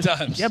 but here's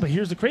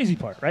the crazy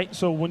part, right?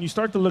 So when you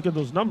start to look at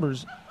those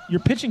numbers,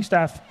 your pitching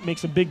staff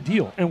makes a big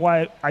deal. And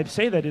why I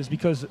say that is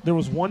because there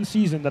was one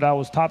season that I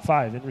was top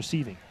 5 in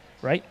receiving,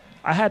 right?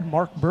 I had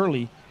Mark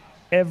Burley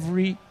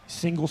every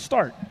single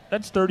start.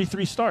 That's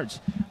 33 starts.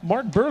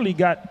 Mark Burley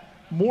got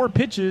more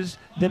pitches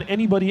than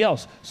anybody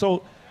else.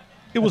 So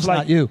it was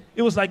like,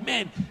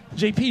 man,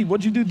 JP,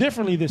 what'd you do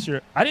differently this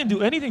year? I didn't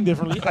do anything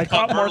differently. I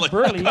caught Mark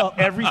Burley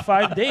every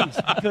 5 days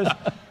because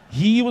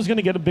he was going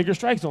to get a bigger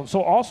strike zone.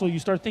 So also you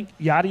start to think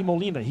Yadi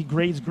Molina, he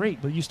grades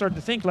great, but you start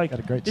to think like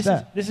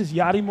this is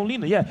Yadi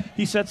Molina. Yeah,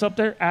 he sets up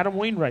there. Adam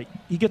Wainwright,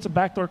 he gets a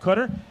backdoor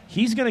cutter.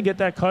 He's going to get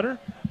that cutter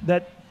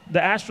that the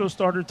Astros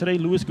starter today,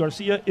 Luis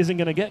Garcia, isn't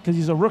going to get because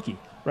he's a rookie,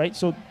 right?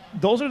 So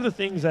those are the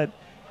things that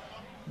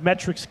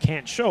metrics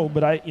can't show.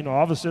 But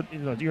all of a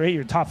sudden,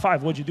 you're top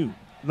 5. What'd you do?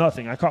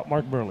 Nothing. I caught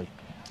Mark Burley.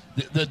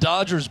 The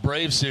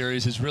Dodgers-Braves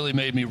series has really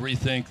made me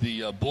rethink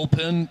the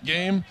bullpen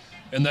game,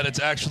 and that it's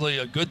actually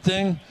a good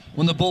thing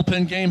when the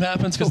bullpen game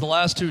happens, because the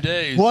last 2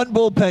 days... One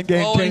bullpen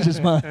game changes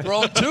mind. Two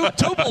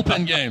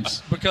bullpen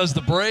games, because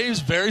the Braves,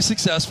 very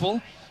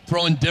successful,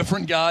 throwing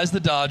different guys, the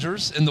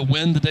Dodgers, in the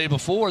win the day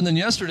before, and then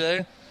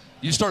yesterday,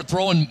 you start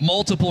throwing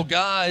multiple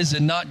guys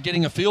and not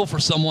getting a feel for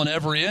someone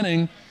every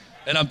inning,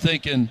 and I'm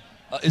thinking,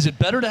 is it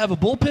better to have a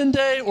bullpen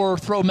day or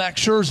throw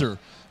Max Scherzer?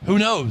 Who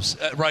knows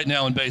right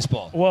now in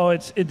baseball? Well,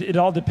 it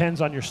all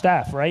depends on your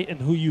staff, right, and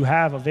who you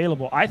have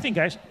available. I think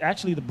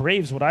actually the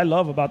Braves, what I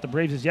love about the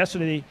Braves is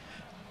yesterday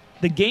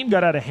the game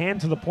got out of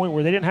hand to the point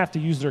where they didn't have to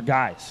use their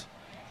guys.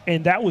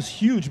 And that was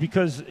huge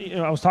because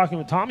I was talking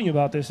with Tommy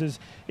about this.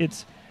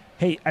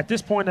 Hey, at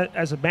this point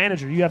as a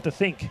manager, you have to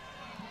think,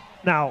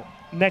 now,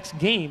 next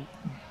game,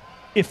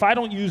 if I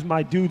don't use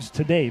my dudes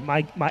today,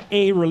 my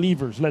A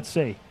relievers, let's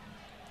say,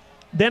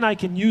 then I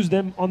can use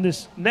them on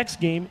this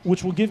next game,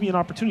 which will give me an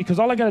opportunity because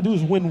all I got to do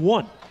is win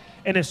one.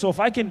 And so if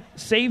I can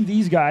save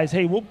these guys,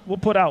 hey, we'll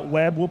put out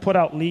Webb, we'll put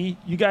out Lee.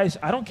 You guys,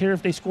 I don't care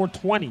if they score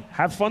 20.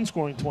 Have fun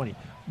scoring 20.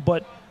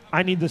 But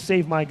I need to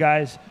save my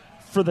guys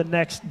for the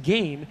next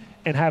game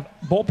and have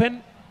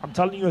bullpen. I'm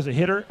telling you as a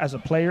hitter, as a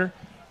player,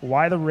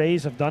 why the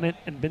Rays have done it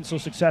and been so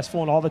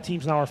successful and all the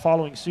teams now are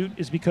following suit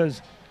is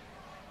because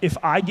if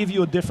I give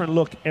you a different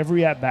look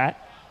every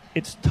at-bat,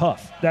 it's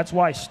tough. That's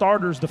why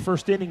starters, the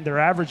first inning, their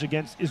average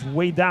against is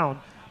way down.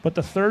 But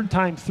the third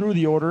time through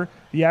the order,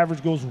 the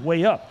average goes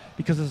way up.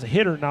 Because as a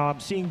hitter now, I'm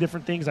seeing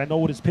different things. I know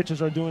what his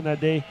pitchers are doing that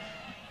day.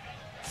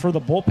 For the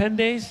bullpen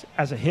days,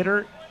 as a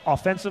hitter,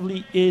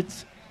 offensively,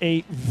 it's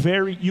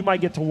you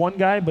might get to one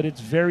guy, but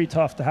it's very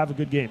tough to have a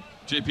good game.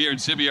 JP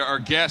Arencibia, our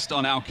guest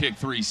on Outkick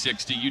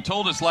 360. You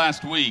told us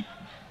last week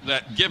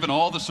that given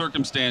all the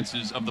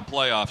circumstances of the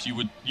playoffs,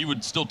 you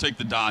would still take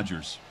the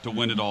Dodgers to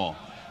win it all.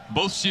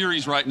 Both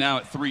series right now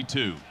at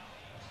 3-2.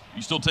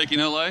 You still taking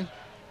LA?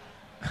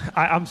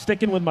 I'm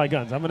sticking with my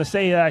guns. I'm going to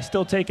say I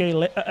still take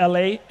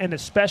LA, and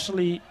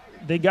especially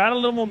they got a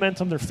little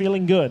momentum. They're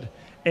feeling good.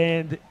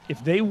 And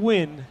if they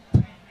win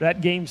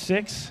that Game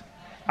 6,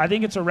 I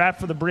think it's a wrap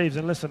for the Braves.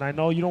 And listen, I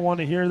know you don't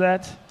want to hear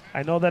that.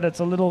 I know that it's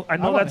a little. I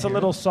know that's a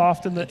little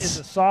soft in the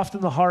soft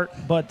in the heart,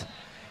 but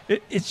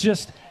it's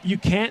just you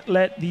can't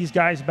let these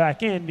guys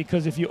back in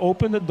because if you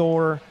open the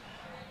door,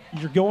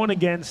 you're going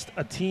against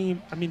a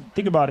team. I mean,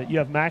 think about it. You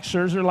have Max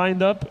Scherzer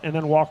lined up and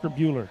then Walker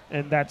Buehler,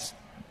 and that's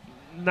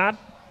not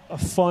a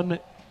fun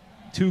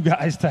 2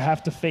 guys to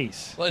have to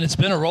face. Well, and it's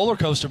been a roller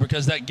coaster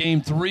because that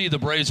Game 3, the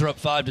Braves are up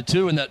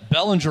 5-2, and that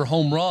Bellinger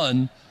home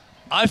run,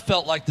 I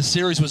felt like the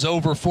series was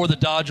over for the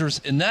Dodgers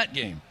in that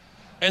game.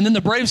 And then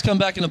the Braves come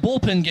back in a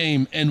bullpen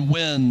game and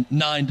win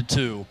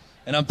 9-2.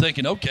 And I'm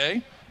thinking,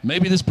 okay,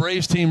 maybe this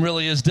Braves team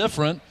really is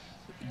different.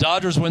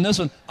 Dodgers win this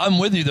one. I'm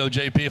with you, though,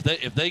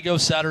 JP. If they go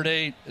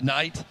Saturday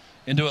night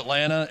into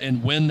Atlanta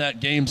and win that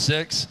Game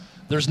 6,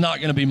 there's not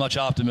going to be much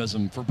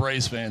optimism for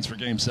Braves fans for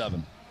Game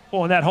 7.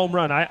 Well, and that home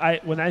run,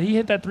 when he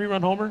hit that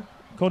 3-run homer,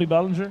 Cody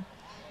Bellinger,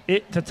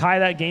 to tie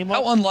that game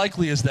up. How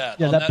unlikely is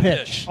that on that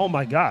pitch? Oh,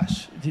 my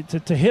gosh.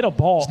 To hit a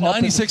ball. It's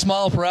 96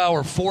 mile per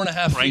hour,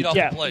 4.5 feet off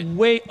the plate.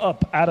 Way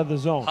up out of the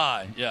zone.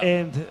 High, yeah.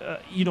 And,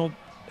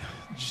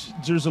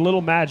 there's a little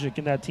magic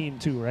in that team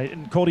too, right?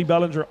 And Cody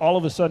Bellinger, all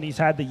of a sudden, he's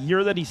had the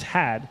year that he's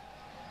had,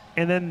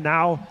 and then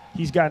now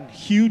he's gotten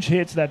huge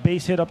hits, that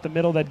base hit up the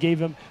middle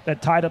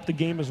that tied up the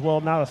game as well.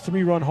 Now a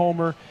 3-run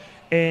homer,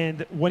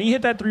 And when he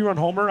hit that 3-run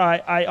homer,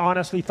 I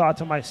honestly thought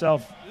to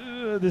myself,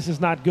 this is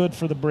not good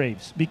for the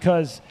Braves,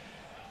 because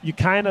you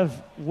kind of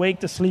wake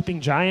the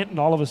sleeping giant, and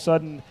all of a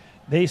sudden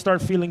they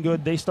start feeling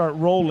good, they start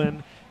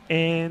rolling,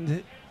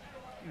 and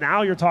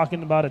now you're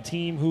talking about a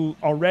team who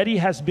already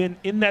has been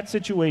in that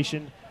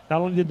situation.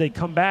 Not only did they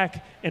come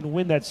back and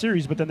win that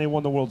series, but then they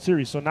won the World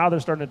Series. So now they're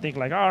starting to think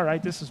like, all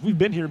right, we've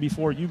been here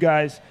before. You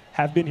guys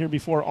have been here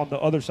before on the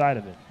other side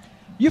of it.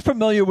 You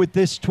familiar with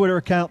this Twitter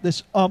account,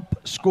 this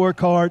ump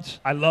scorecards?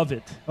 I love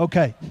it.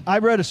 Okay. I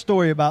read a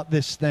story about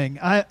this thing.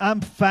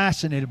 I'm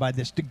fascinated by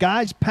this. Do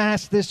guys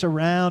pass this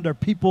around? Are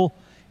people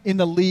in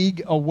the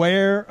league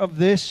aware of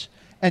this?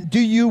 And do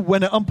you,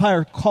 when an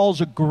umpire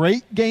calls a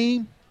great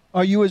game,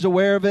 are you as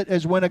aware of it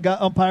as when an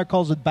umpire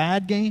calls a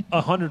bad game?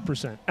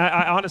 100%.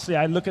 I honestly,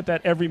 I look at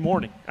that every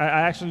morning. I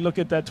actually look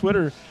at that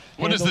Twitter.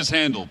 What is this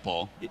handle,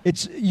 Paul?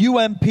 It's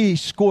UMP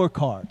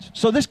scorecards.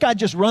 So this guy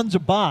just runs a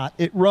bot.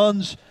 It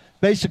runs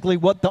basically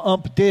what the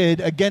ump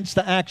did against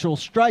the actual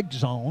strike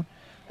zone,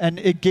 and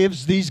it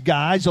gives these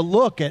guys a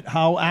look at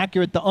how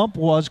accurate the ump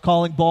was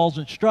calling balls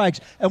and strikes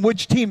and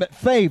which team it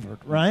favored,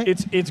 right?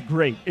 It's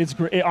great. It's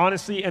great,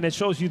 honestly, and it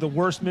shows you the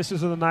worst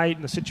misses of the night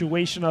and the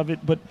situation of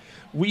it. But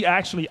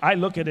I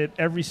look at it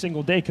every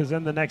single day, because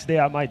then the next day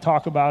I might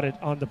talk about it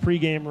on the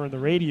pregame or in the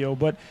radio.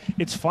 But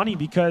it's funny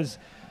because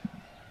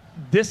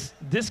this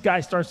guy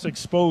starts to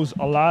expose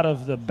a lot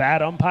of the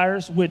bad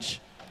umpires,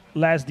 which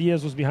Laz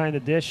Diaz was behind the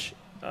dish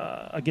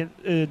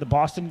against the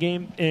Boston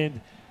game,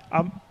 and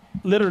I'm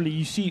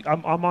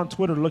on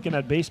Twitter looking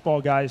at baseball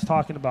guys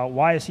talking about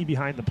why is he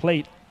behind the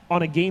plate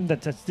on a game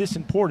that's this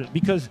important,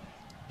 because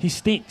he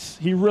stinks.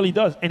 He really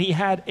does, and he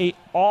had a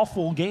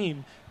awful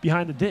game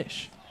behind the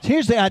dish.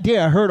 Here's the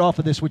idea I heard off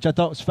of this, which I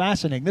thought was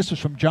fascinating. This was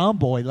from John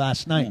Boy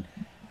last night.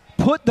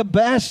 Put the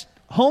best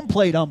home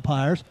plate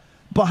umpires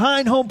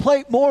behind home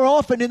plate more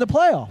often in the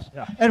playoffs.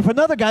 Yeah. And if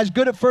another guy's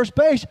good at first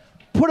base,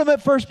 put him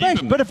at first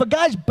base. But if a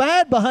guy's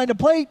bad behind the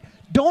plate,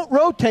 don't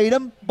rotate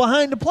him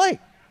behind the plate.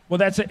 Well,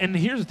 that's it. And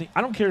here's the thing.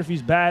 I don't care if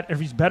he's bad, if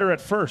he's better at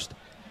first.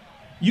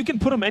 You can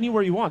put him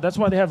anywhere you want. That's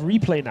why they have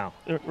replay now,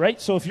 right?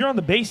 So if you're on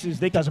the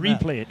bases, they can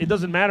replay it. It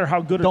doesn't matter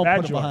how good or bad you are.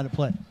 Don't put him behind the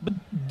plate. But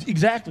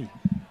exactly.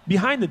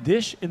 Behind the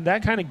dish in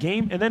that kind of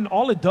game, and then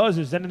all it does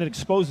is then it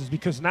exposes,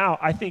 because now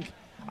I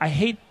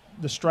hate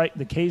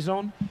the K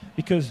zone,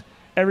 because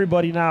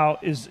everybody now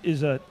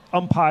is a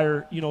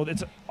umpire. You know,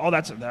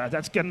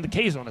 that's getting the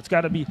K zone. It's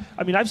got to be.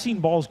 I mean, I've seen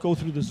balls go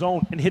through the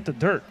zone and hit the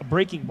dirt, a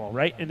breaking ball,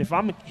 right? And if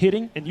I'm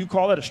hitting and you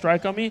call that a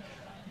strike on me,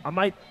 I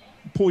might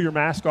pull your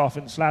mask off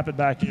and slap it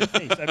back in your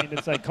face. I mean,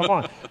 it's like, come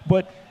on.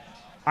 But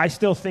I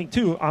still think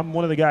too, I'm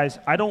one of the guys.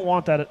 I don't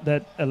want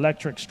that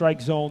electric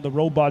strike zone, the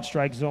robot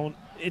strike zone.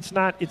 It's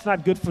not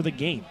good for the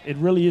game. It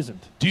really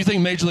isn't. Do you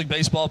think Major League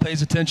Baseball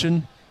pays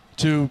attention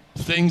to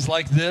things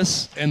like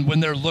this, and when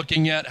they're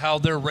looking at how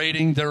they're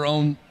rating their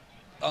own,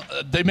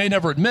 they may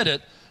never admit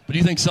it, but do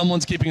you think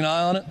someone's keeping an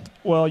eye on it?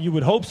 Well, you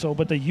would hope so,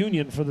 but the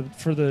union for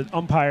the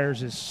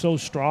umpires is so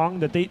strong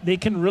that they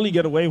can really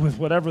get away with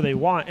whatever they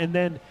want. And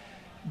then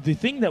the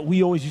thing that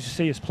we always used to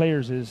say as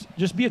players is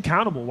just be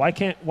accountable. Why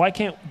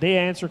can't they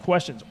answer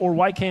questions? Or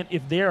why can't,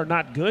 if they are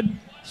not good,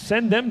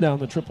 send them down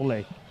to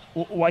AAA?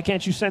 Why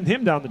can't you send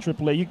him down to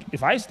AAA?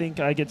 If I stink,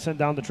 I get sent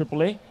down to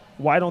AAA.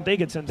 Why don't they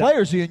get sent down?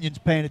 Players' union's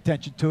paying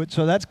attention to it,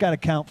 so that's got to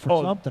count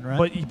for something,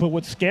 right? But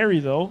what's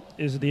scary, though,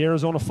 is the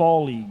Arizona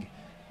Fall League.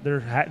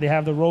 They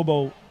have the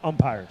robo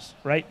umpires,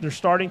 right? They're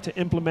starting to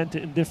implement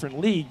it in different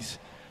leagues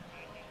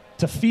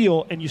to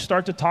feel, and you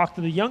start to talk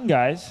to the young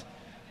guys,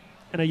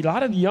 and a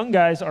lot of the young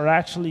guys are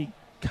actually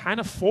kind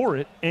of for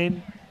it,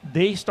 and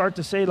they start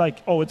to say,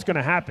 like, oh, it's going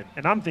to happen.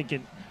 And I'm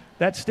thinking,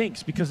 that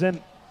stinks, because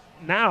then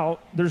now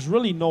there's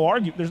really no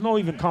argument. There's no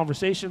even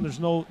conversation. There's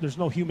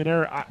no human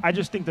error. I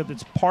just think that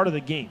it's part of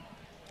the game.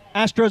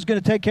 Astros going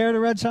to take care of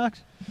the Red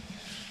Sox?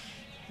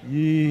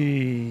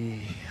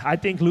 I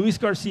think Luis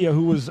Garcia,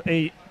 who was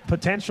a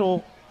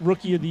potential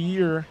Rookie of the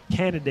Year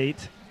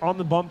candidate on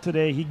the bump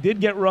today, he did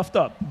get roughed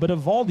up. But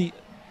Eovaldi,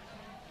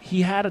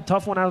 he had a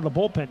tough one out of the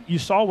bullpen. You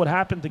saw what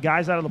happened to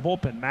guys out of the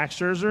bullpen. Max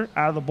Scherzer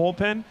out of the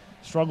bullpen,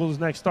 struggled his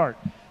next start.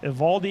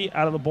 Eovaldi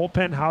out of the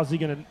bullpen, how's he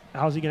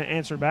gonna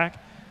answer back?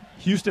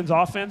 Houston's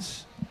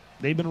offense,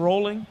 they've been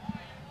rolling.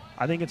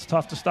 I think it's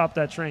tough to stop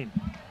that train.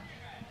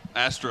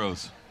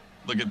 Astros.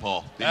 Look at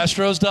Paul.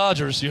 Astros,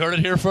 Dodgers. You heard it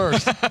here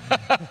first.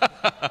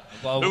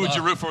 Who would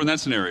you root for in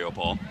that scenario,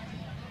 Paul?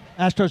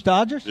 Astros,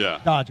 Dodgers? Yeah.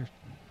 Dodgers.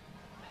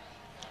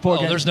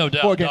 There's no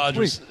doubt.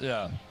 Dodgers. Sweep.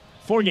 Yeah.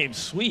 4-game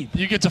sweep.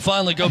 You get to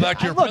finally go back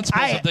to your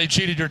principles if they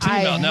cheated your team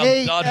out. Now I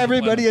hate Dodgers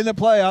everybody win. in the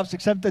playoffs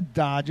except the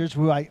Dodgers,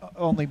 who I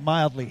only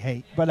mildly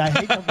hate. But I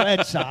hate the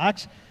Red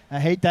Sox. I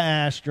hate the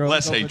Astros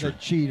Less over hatred. the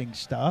cheating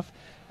stuff.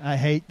 I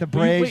hate the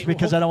Braves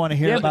because I don't want to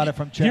hear about it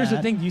from Chad. Here's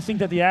the thing. Do you think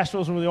that the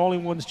Astros were the only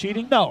ones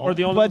cheating? No, or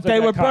the only but ones that they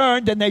got were caught?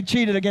 burned and they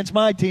cheated against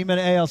my team in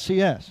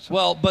ALCS.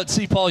 Well, but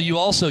see, Paul, you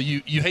also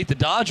you hate the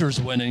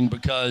Dodgers winning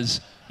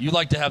because You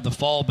like to have the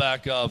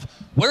fallback of,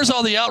 where's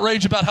all the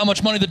outrage about how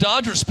much money the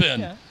Dodgers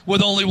spend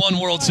with only one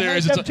World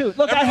Series? them too.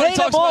 Look, I everybody hate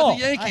talks them all. about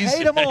the Yankees. I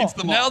hate them all. Hates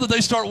them all. Now that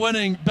they start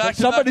winning back-to-back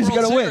somebody's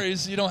World gonna win.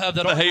 Series, you don't have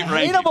that. The hate I hate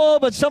ranking. them all,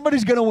 but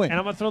somebody's going to win. And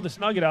I'm going to throw this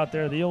nugget out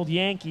there. The old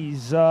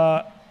Yankees,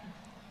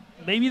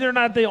 maybe they're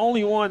not the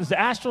only ones. The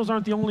Astros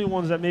aren't the only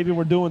ones that maybe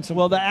were doing some.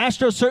 Well, the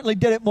Astros certainly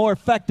did it more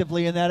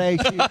effectively in that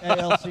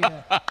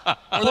ALCS.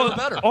 Or they were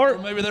better. Or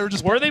maybe they were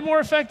just. Were they more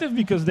effective?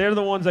 Because they're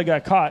the ones that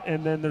got caught,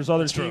 and then there's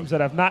other true. teams that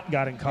have not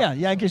gotten caught. Yeah,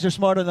 Yankees are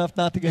smart enough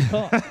not to get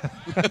caught.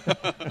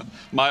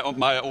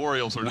 My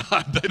Orioles are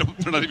not.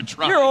 They're not even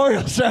trying. Your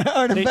Orioles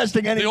aren't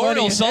investing any The money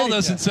Orioles in saw anything.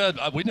 this and said,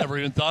 "We never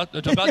even thought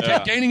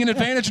about gaining an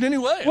advantage in any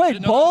way." We Wait,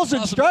 didn't know balls that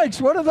and was a possibility.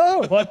 strikes. What are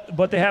those?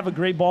 But they have a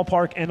great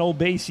ballpark and Old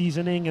Bay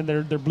seasoning, and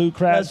they're blue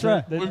crabs.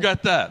 That's right. We've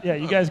got that. Yeah,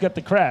 you guys got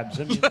the crabs.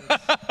 I mean,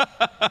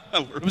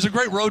 It was a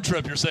great road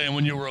trip. You're saying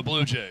when you were a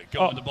Blue Jay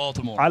going to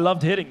Baltimore. I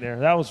loved hitting there.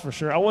 That was for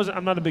sure.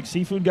 I'm not a big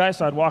seafood guy,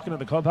 so I'd walk into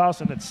the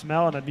clubhouse and it'd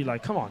smell, and I'd be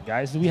like, "Come on,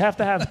 guys, do we have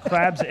to have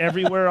crabs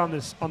everywhere on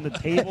the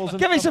tables?" And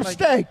Give me stuff some like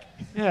steak.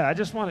 that? Yeah, I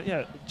just want to.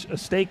 Yeah, a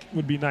steak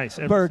would be nice.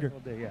 Every Burger.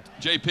 single day, yeah.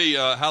 JP,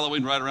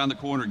 Halloween right around the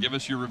corner. Give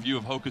us your review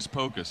of Hocus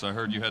Pocus. I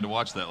heard you had to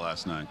watch that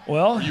last night.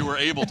 Well, Or you were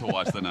able to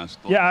watch that last.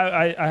 yeah,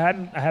 I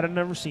hadn't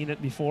never seen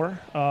it before.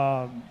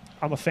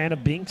 I'm a fan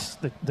of Binks,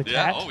 the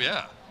Yeah. cat. Oh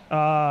yeah.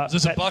 Is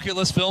this a bucket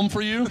list film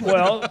for you?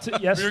 Well,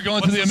 yes. You're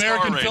going What's to the the star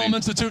American rating? Film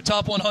Institute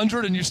Top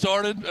 100, and you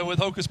started with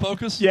Hocus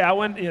Pocus? Yeah, I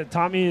went. Yeah,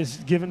 Tommy has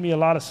given me a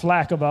lot of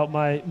slack about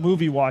my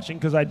movie watching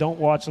because I don't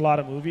watch a lot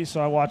of movies. So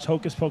I watched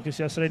Hocus Pocus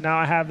yesterday. Now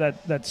I have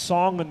that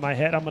song in my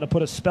head. I'm going to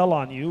put a spell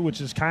on you,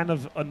 which is kind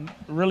of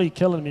really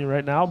killing me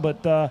right now.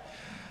 But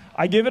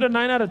I give it a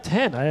 9 out of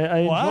 10. I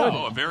enjoyed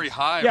Oh, it. a very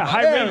high. Yeah,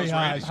 high Rotten rating.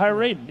 Tomatoes High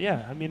rating.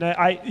 Yeah, I mean,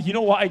 you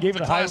know why I gave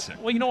it a high? classic.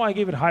 Well, you know why I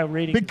gave it a high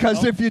rating?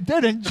 Because if you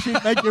didn't,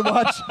 she'd make you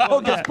watch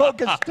Hocus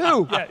Pocus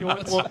too. Yeah,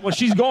 well,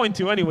 she's going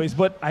to anyways.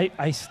 But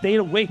I stayed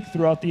awake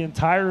throughout the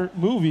entire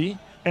movie,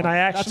 and I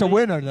actually That's a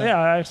winner, then. Yeah,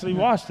 I actually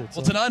watched it.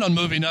 Well, so. tonight on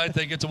movie night,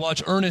 they get to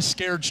watch Ernest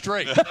Scared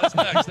Straight. That's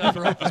next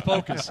after Hocus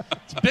Pocus.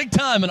 It's big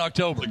time in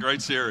October. It's a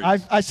great series.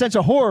 I sense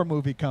a horror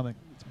movie coming.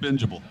 It's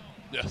bingeable.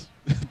 Yes.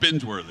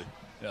 Binge-worthy.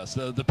 Yes,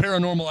 the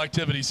Paranormal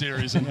Activity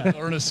series and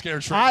Ernest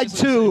Scared Straight. I It's the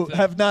same too thing.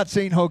 have not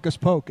seen Hocus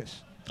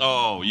Pocus.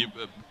 Oh,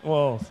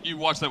 Well, you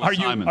watched that with are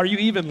Simon. you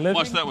even living?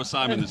 Watched that with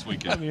Simon this I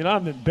weekend. mean,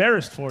 I'm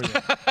embarrassed for you.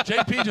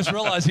 JP just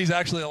realized he's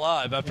actually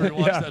alive after he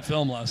watched Yeah. that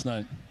film last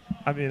night.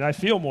 I mean, I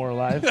feel more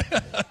alive.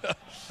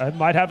 I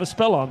might have a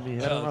spell on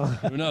me. I don't know.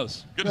 Who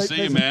knows? Good to Great see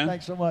you, visit. man.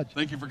 Thanks so much.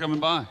 Thank you for coming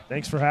by.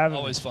 Thanks for having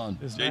Always me. fun.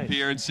 It's JP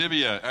nice.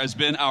 Arancibia has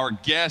been our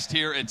guest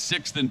here at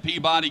 6th and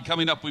Peabody.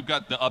 Coming up, we've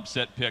got the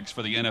upset picks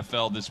for the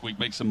NFL this week.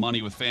 Make some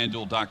money with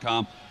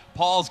FanDuel.com.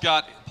 Paul's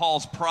got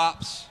Paul's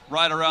props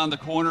right around the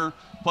corner.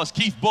 Plus,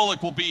 Keith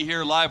Bullock will be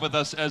here live with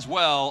us as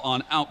well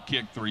on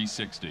Outkick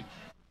 360.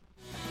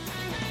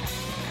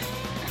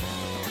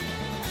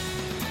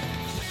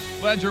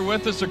 Glad you're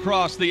with us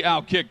across the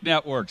Outkick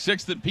Network.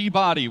 6th and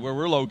Peabody, where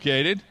we're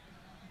located.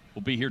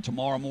 We'll be here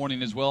tomorrow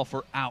morning as well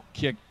for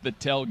Outkick the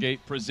Tailgate,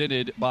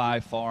 presented by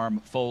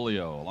Farm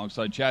Folio.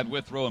 Alongside Chad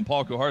Withrow and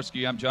Paul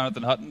Kuharski, I'm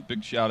Jonathan Hutton.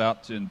 Big shout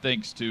out and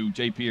thanks to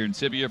JP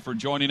Arancibia for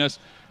joining us.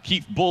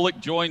 Keith Bullock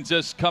joins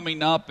us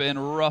coming up in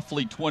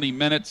roughly 20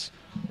 minutes.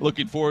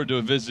 Looking forward to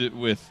a visit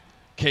with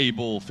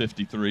Cable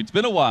 53. It's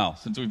been a while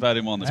since we've had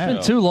him on the show.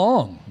 It's been too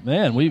long.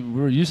 Man, we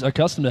were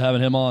accustomed to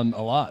having him on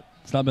a lot.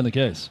 It's not been the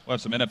case. We'll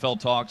have some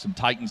NFL talk, some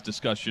Titans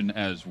discussion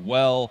as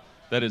well.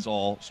 That is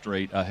all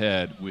straight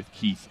ahead with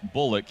Keith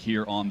Bullock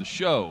here on the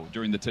show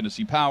during the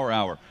Tennessee Power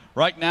Hour.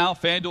 Right now,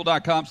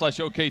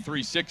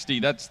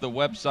 FanDuel.com/OK360. That's the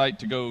website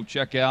to go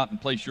check out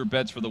and place your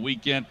bets for the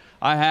weekend.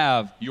 I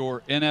have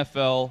your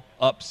NFL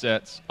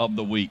upsets of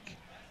the week.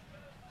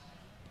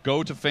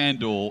 Go to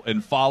FanDuel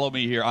and follow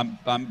me here.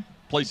 I'm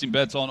placing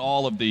bets on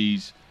all of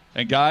these.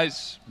 And,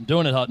 guys, I'm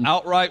doing it, Hutton.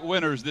 outright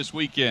winners this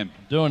weekend.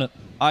 Doing it.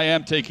 I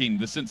am taking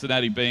the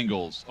Cincinnati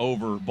Bengals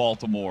over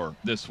Baltimore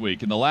this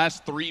week. In the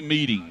last 3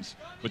 meetings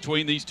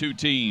between these two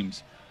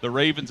teams, the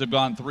Ravens have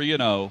gone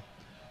 3-0.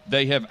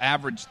 They have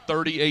averaged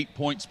 38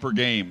 points per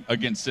game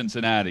against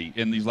Cincinnati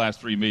in these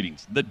last 3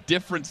 meetings. The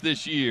difference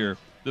this year,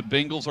 the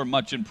Bengals are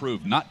much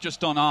improved, not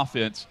just on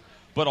offense,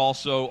 but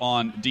also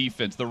on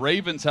defense. The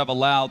Ravens have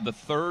allowed the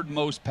 3rd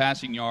most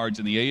passing yards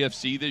in the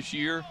AFC this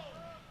year.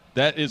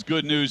 That is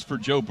good news for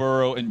Joe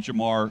Burrow and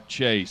Jamar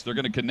Chase. They're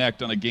going to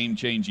connect on a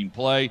game-changing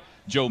play.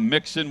 Joe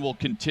Mixon will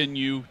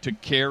continue to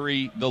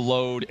carry the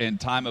load and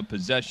time of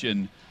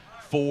possession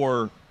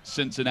for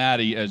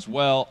Cincinnati as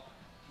well.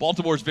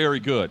 Baltimore's very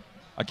good.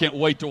 I can't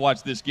wait to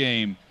watch this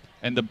game.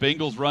 And the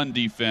Bengals' run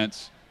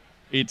defense,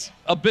 it's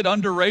a bit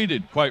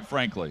underrated, quite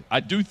frankly.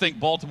 I do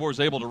think Baltimore is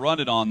able to run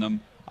it on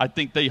them. I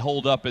think they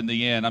hold up in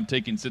the end. I'm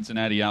taking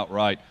Cincinnati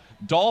outright.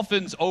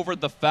 Dolphins over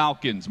the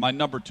Falcons, my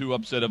number 2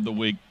 upset of the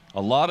week.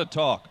 A lot of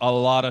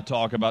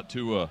talk about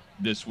Tua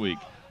this week.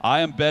 I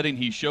am betting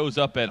he shows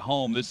up at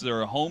home. This is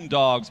their home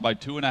dogs by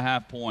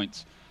 2.5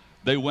 points.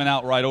 They went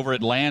out right over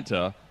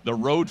Atlanta, the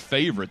road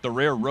favorite, the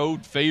rare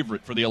road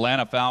favorite for the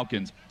Atlanta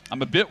Falcons.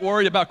 I'm a bit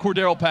worried about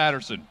Cordero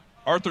Patterson.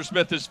 Arthur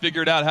Smith has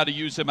figured out how to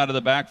use him out of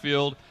the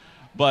backfield,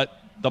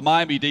 but the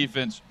Miami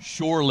defense,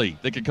 surely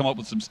they could come up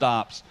with some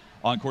stops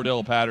on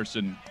Cordell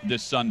Patterson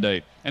this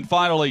Sunday. And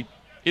finally,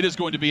 it is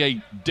going to be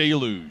a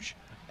deluge.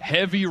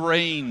 Heavy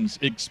rains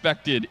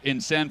expected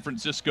in San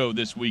Francisco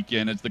this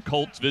weekend as the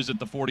Colts visit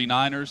the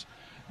 49ers.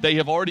 They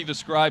have already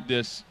described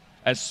this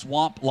as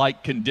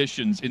swamp-like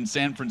conditions in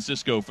San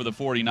Francisco for the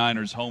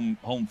 49ers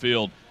home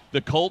field.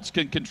 The Colts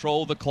can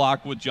control the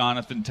clock with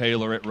Jonathan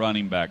Taylor at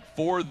running back.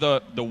 For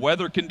the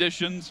weather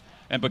conditions,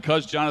 and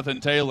because Jonathan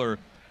Taylor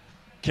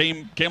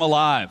came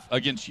alive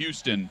against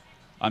Houston,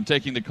 I'm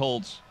taking the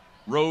Colts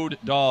road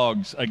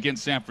dogs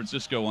against San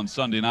Francisco on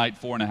Sunday night,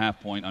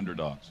 4.5-point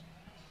underdogs.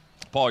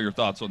 Paul, your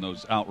thoughts on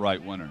those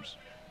outright winners?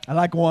 I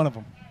like one of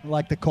them. I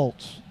like the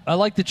Colts. I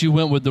like that you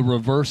went with the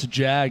reverse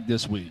Jag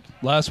this week.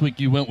 Last week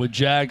you went with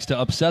Jags to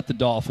upset the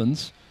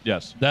Dolphins.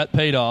 Yes. That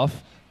paid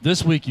off.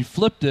 This week you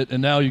flipped it,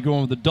 and now you're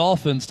going with the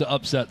Dolphins to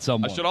upset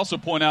someone. I should also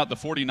point out the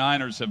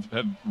 49ers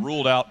have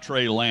ruled out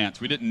Trey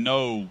Lance. We didn't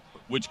know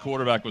which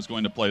quarterback was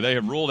going to play. They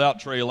have ruled out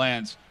Trey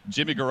Lance.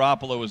 Jimmy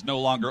Garoppolo is no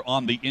longer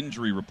on the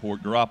injury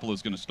report. Garoppolo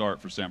is going to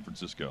start for San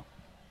Francisco.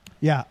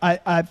 Yeah,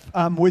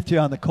 I'm with you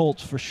on the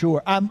Colts for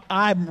sure.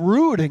 I'm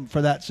rooting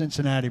for that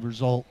Cincinnati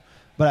result,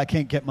 but I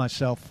can't get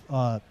myself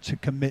to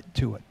commit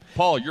to it.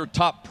 Paul, your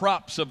top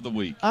props of the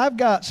week. I've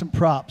got some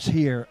props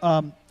here.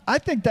 I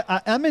think that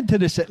I'm into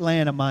this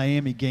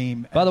Atlanta-Miami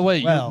game. By the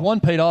way, one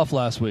paid off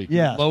last week.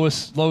 Yeah.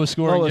 Lowest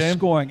scoring game.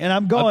 Scoring. And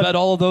I'm going. I bet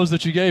all of those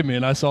that you gave me,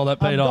 and I saw that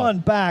paid off. I'm going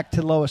back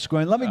to lowest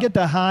scoring. Let me get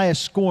the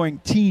highest scoring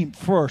team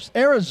first.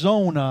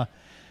 Arizona,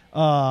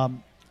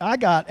 I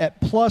got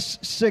at plus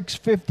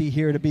 650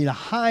 here to be the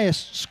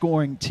highest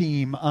scoring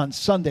team on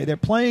Sunday. They're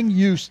playing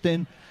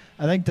Houston.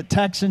 I think the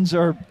Texans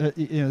are,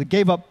 they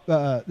gave up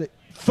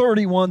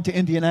 31 to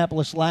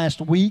Indianapolis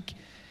last week.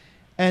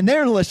 And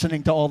they're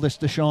listening to all this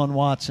Deshaun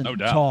Watson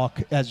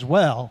talk as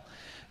well.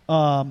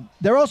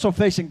 They're also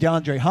facing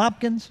DeAndre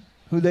Hopkins,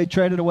 who they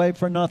traded away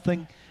for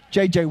nothing.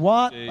 J.J.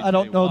 Watt. I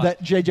don't know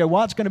that J.J.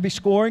 Watt's going to be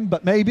scoring,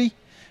 but maybe.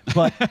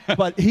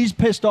 But he's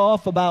pissed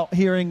off about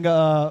hearing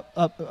a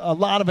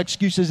lot of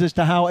excuses as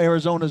to how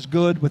Arizona's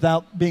good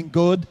without being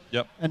good.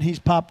 Yep. And he's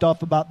popped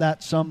off about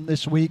that some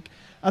this week.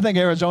 I think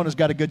Arizona's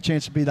got a good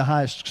chance to be the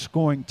highest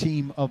scoring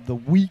team of the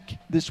week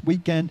this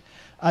weekend.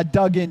 I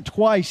dug in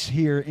twice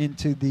here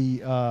into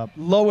the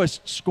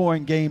lowest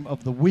scoring game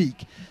of the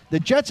week. The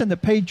Jets and the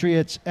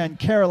Patriots and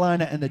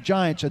Carolina and the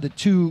Giants are the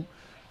two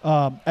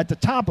at the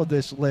top of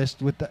this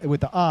list with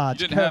the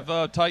odds. You didn't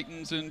have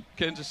Titans in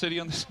Kansas City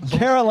on this?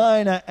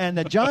 Carolina and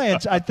the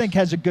Giants, I think,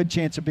 has a good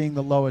chance of being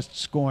the lowest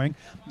scoring.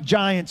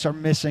 Giants are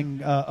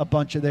missing a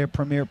bunch of their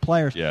premier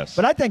players. Yes.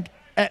 But I think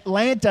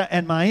Atlanta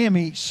and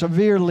Miami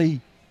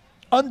severely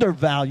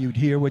undervalued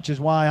here, which is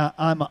why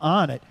I'm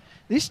on it.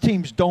 These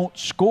teams don't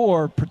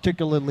score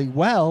particularly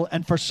well,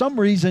 and for some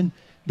reason,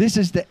 this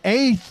is the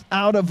 8th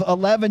out of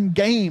 11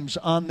 games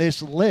on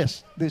this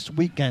list this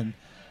weekend.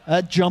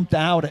 That jumped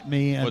out at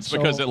me. Well, it's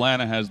because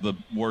Atlanta has the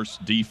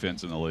worst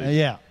defense in the league.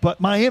 Yeah,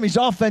 but Miami's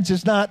offense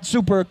is not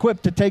super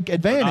equipped to take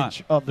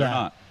advantage of that. They're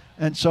not.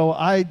 And so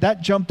that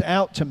jumped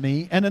out to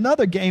me. And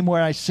another game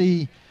where I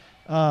see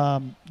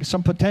some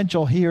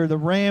potential here, the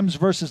Rams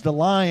versus the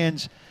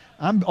Lions.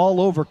 I'm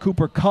all over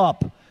Cooper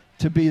Kupp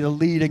to be the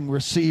leading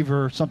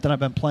receiver, something I've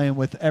been playing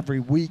with every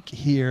week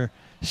here.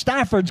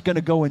 Stafford's going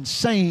to go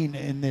insane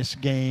in this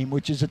game,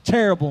 which is a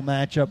terrible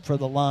matchup for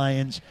the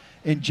Lions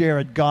in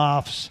Jared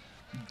Goff's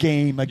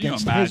game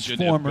against his former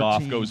team. Imagine if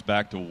Goff goes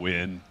back to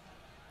win.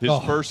 His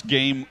first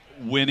game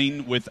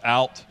winning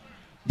without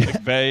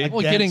McVay.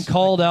 Well, getting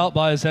called out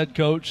by his head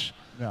coach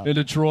in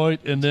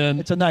Detroit, and then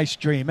it's a nice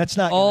dream. It's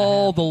not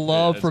all the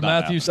love for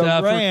Matthew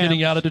Stafford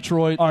getting out of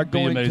Detroit are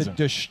going to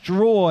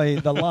destroy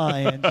the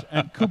Lions,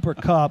 and Cooper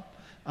Kupp,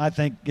 I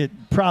think,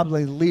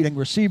 probably the leading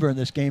receiver in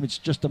this game. It's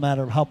just a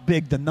matter of how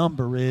big the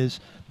number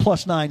is.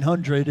 Plus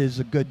 900 is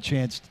a good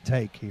chance to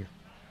take here.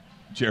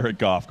 Jared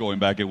Goff going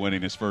back and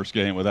winning his first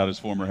game without his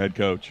former head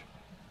coach.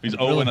 He's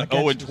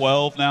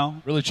 0-12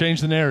 now. Really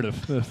changed the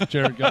narrative if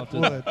Jared Goff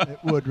did. It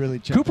would really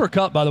change. Cooper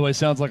Kupp, by the way,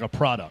 sounds like a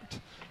product.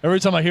 Every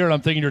time I hear it,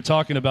 I'm thinking you're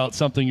talking about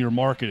something you're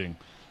marketing.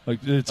 Like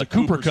it's a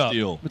Cooper Kupp.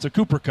 Steel. It's a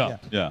Cooper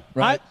Kupp. Yeah.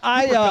 Right?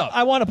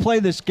 I want to play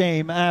this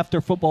game after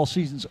football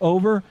season's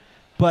over,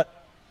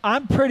 but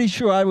I'm pretty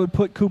sure I would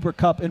put Cooper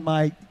Kupp in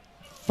my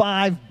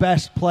 5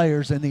 best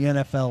players in the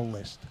NFL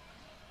list.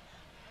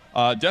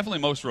 Definitely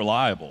most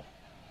reliable.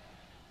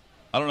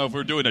 I don't know if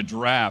we're doing a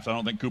draft. I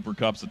don't think Cooper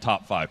Kupp's a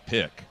top 5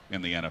 pick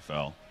in the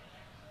NFL.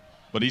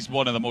 But he's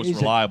one of the most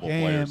reliable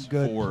players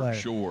for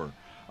sure.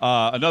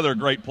 Another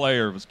great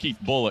player was Keith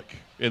Bullock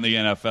in the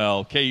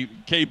NFL.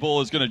 K.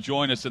 Bull is going to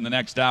join us in the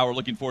next hour.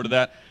 Looking forward to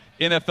that.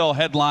 NFL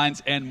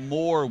headlines and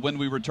more when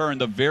we return.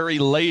 The very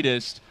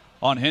latest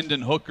on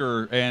Hendon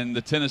Hooker and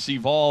the Tennessee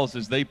Vols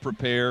as they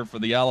prepare for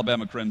the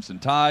Alabama Crimson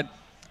Tide.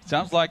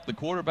 Sounds like the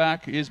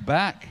quarterback is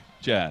back,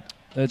 Chad.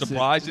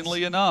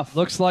 Surprisingly enough.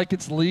 Looks like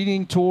it's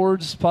leading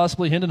towards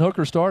possibly Hendon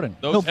Hooker starting.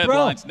 Those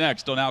headlines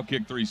next on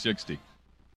Outkick 360.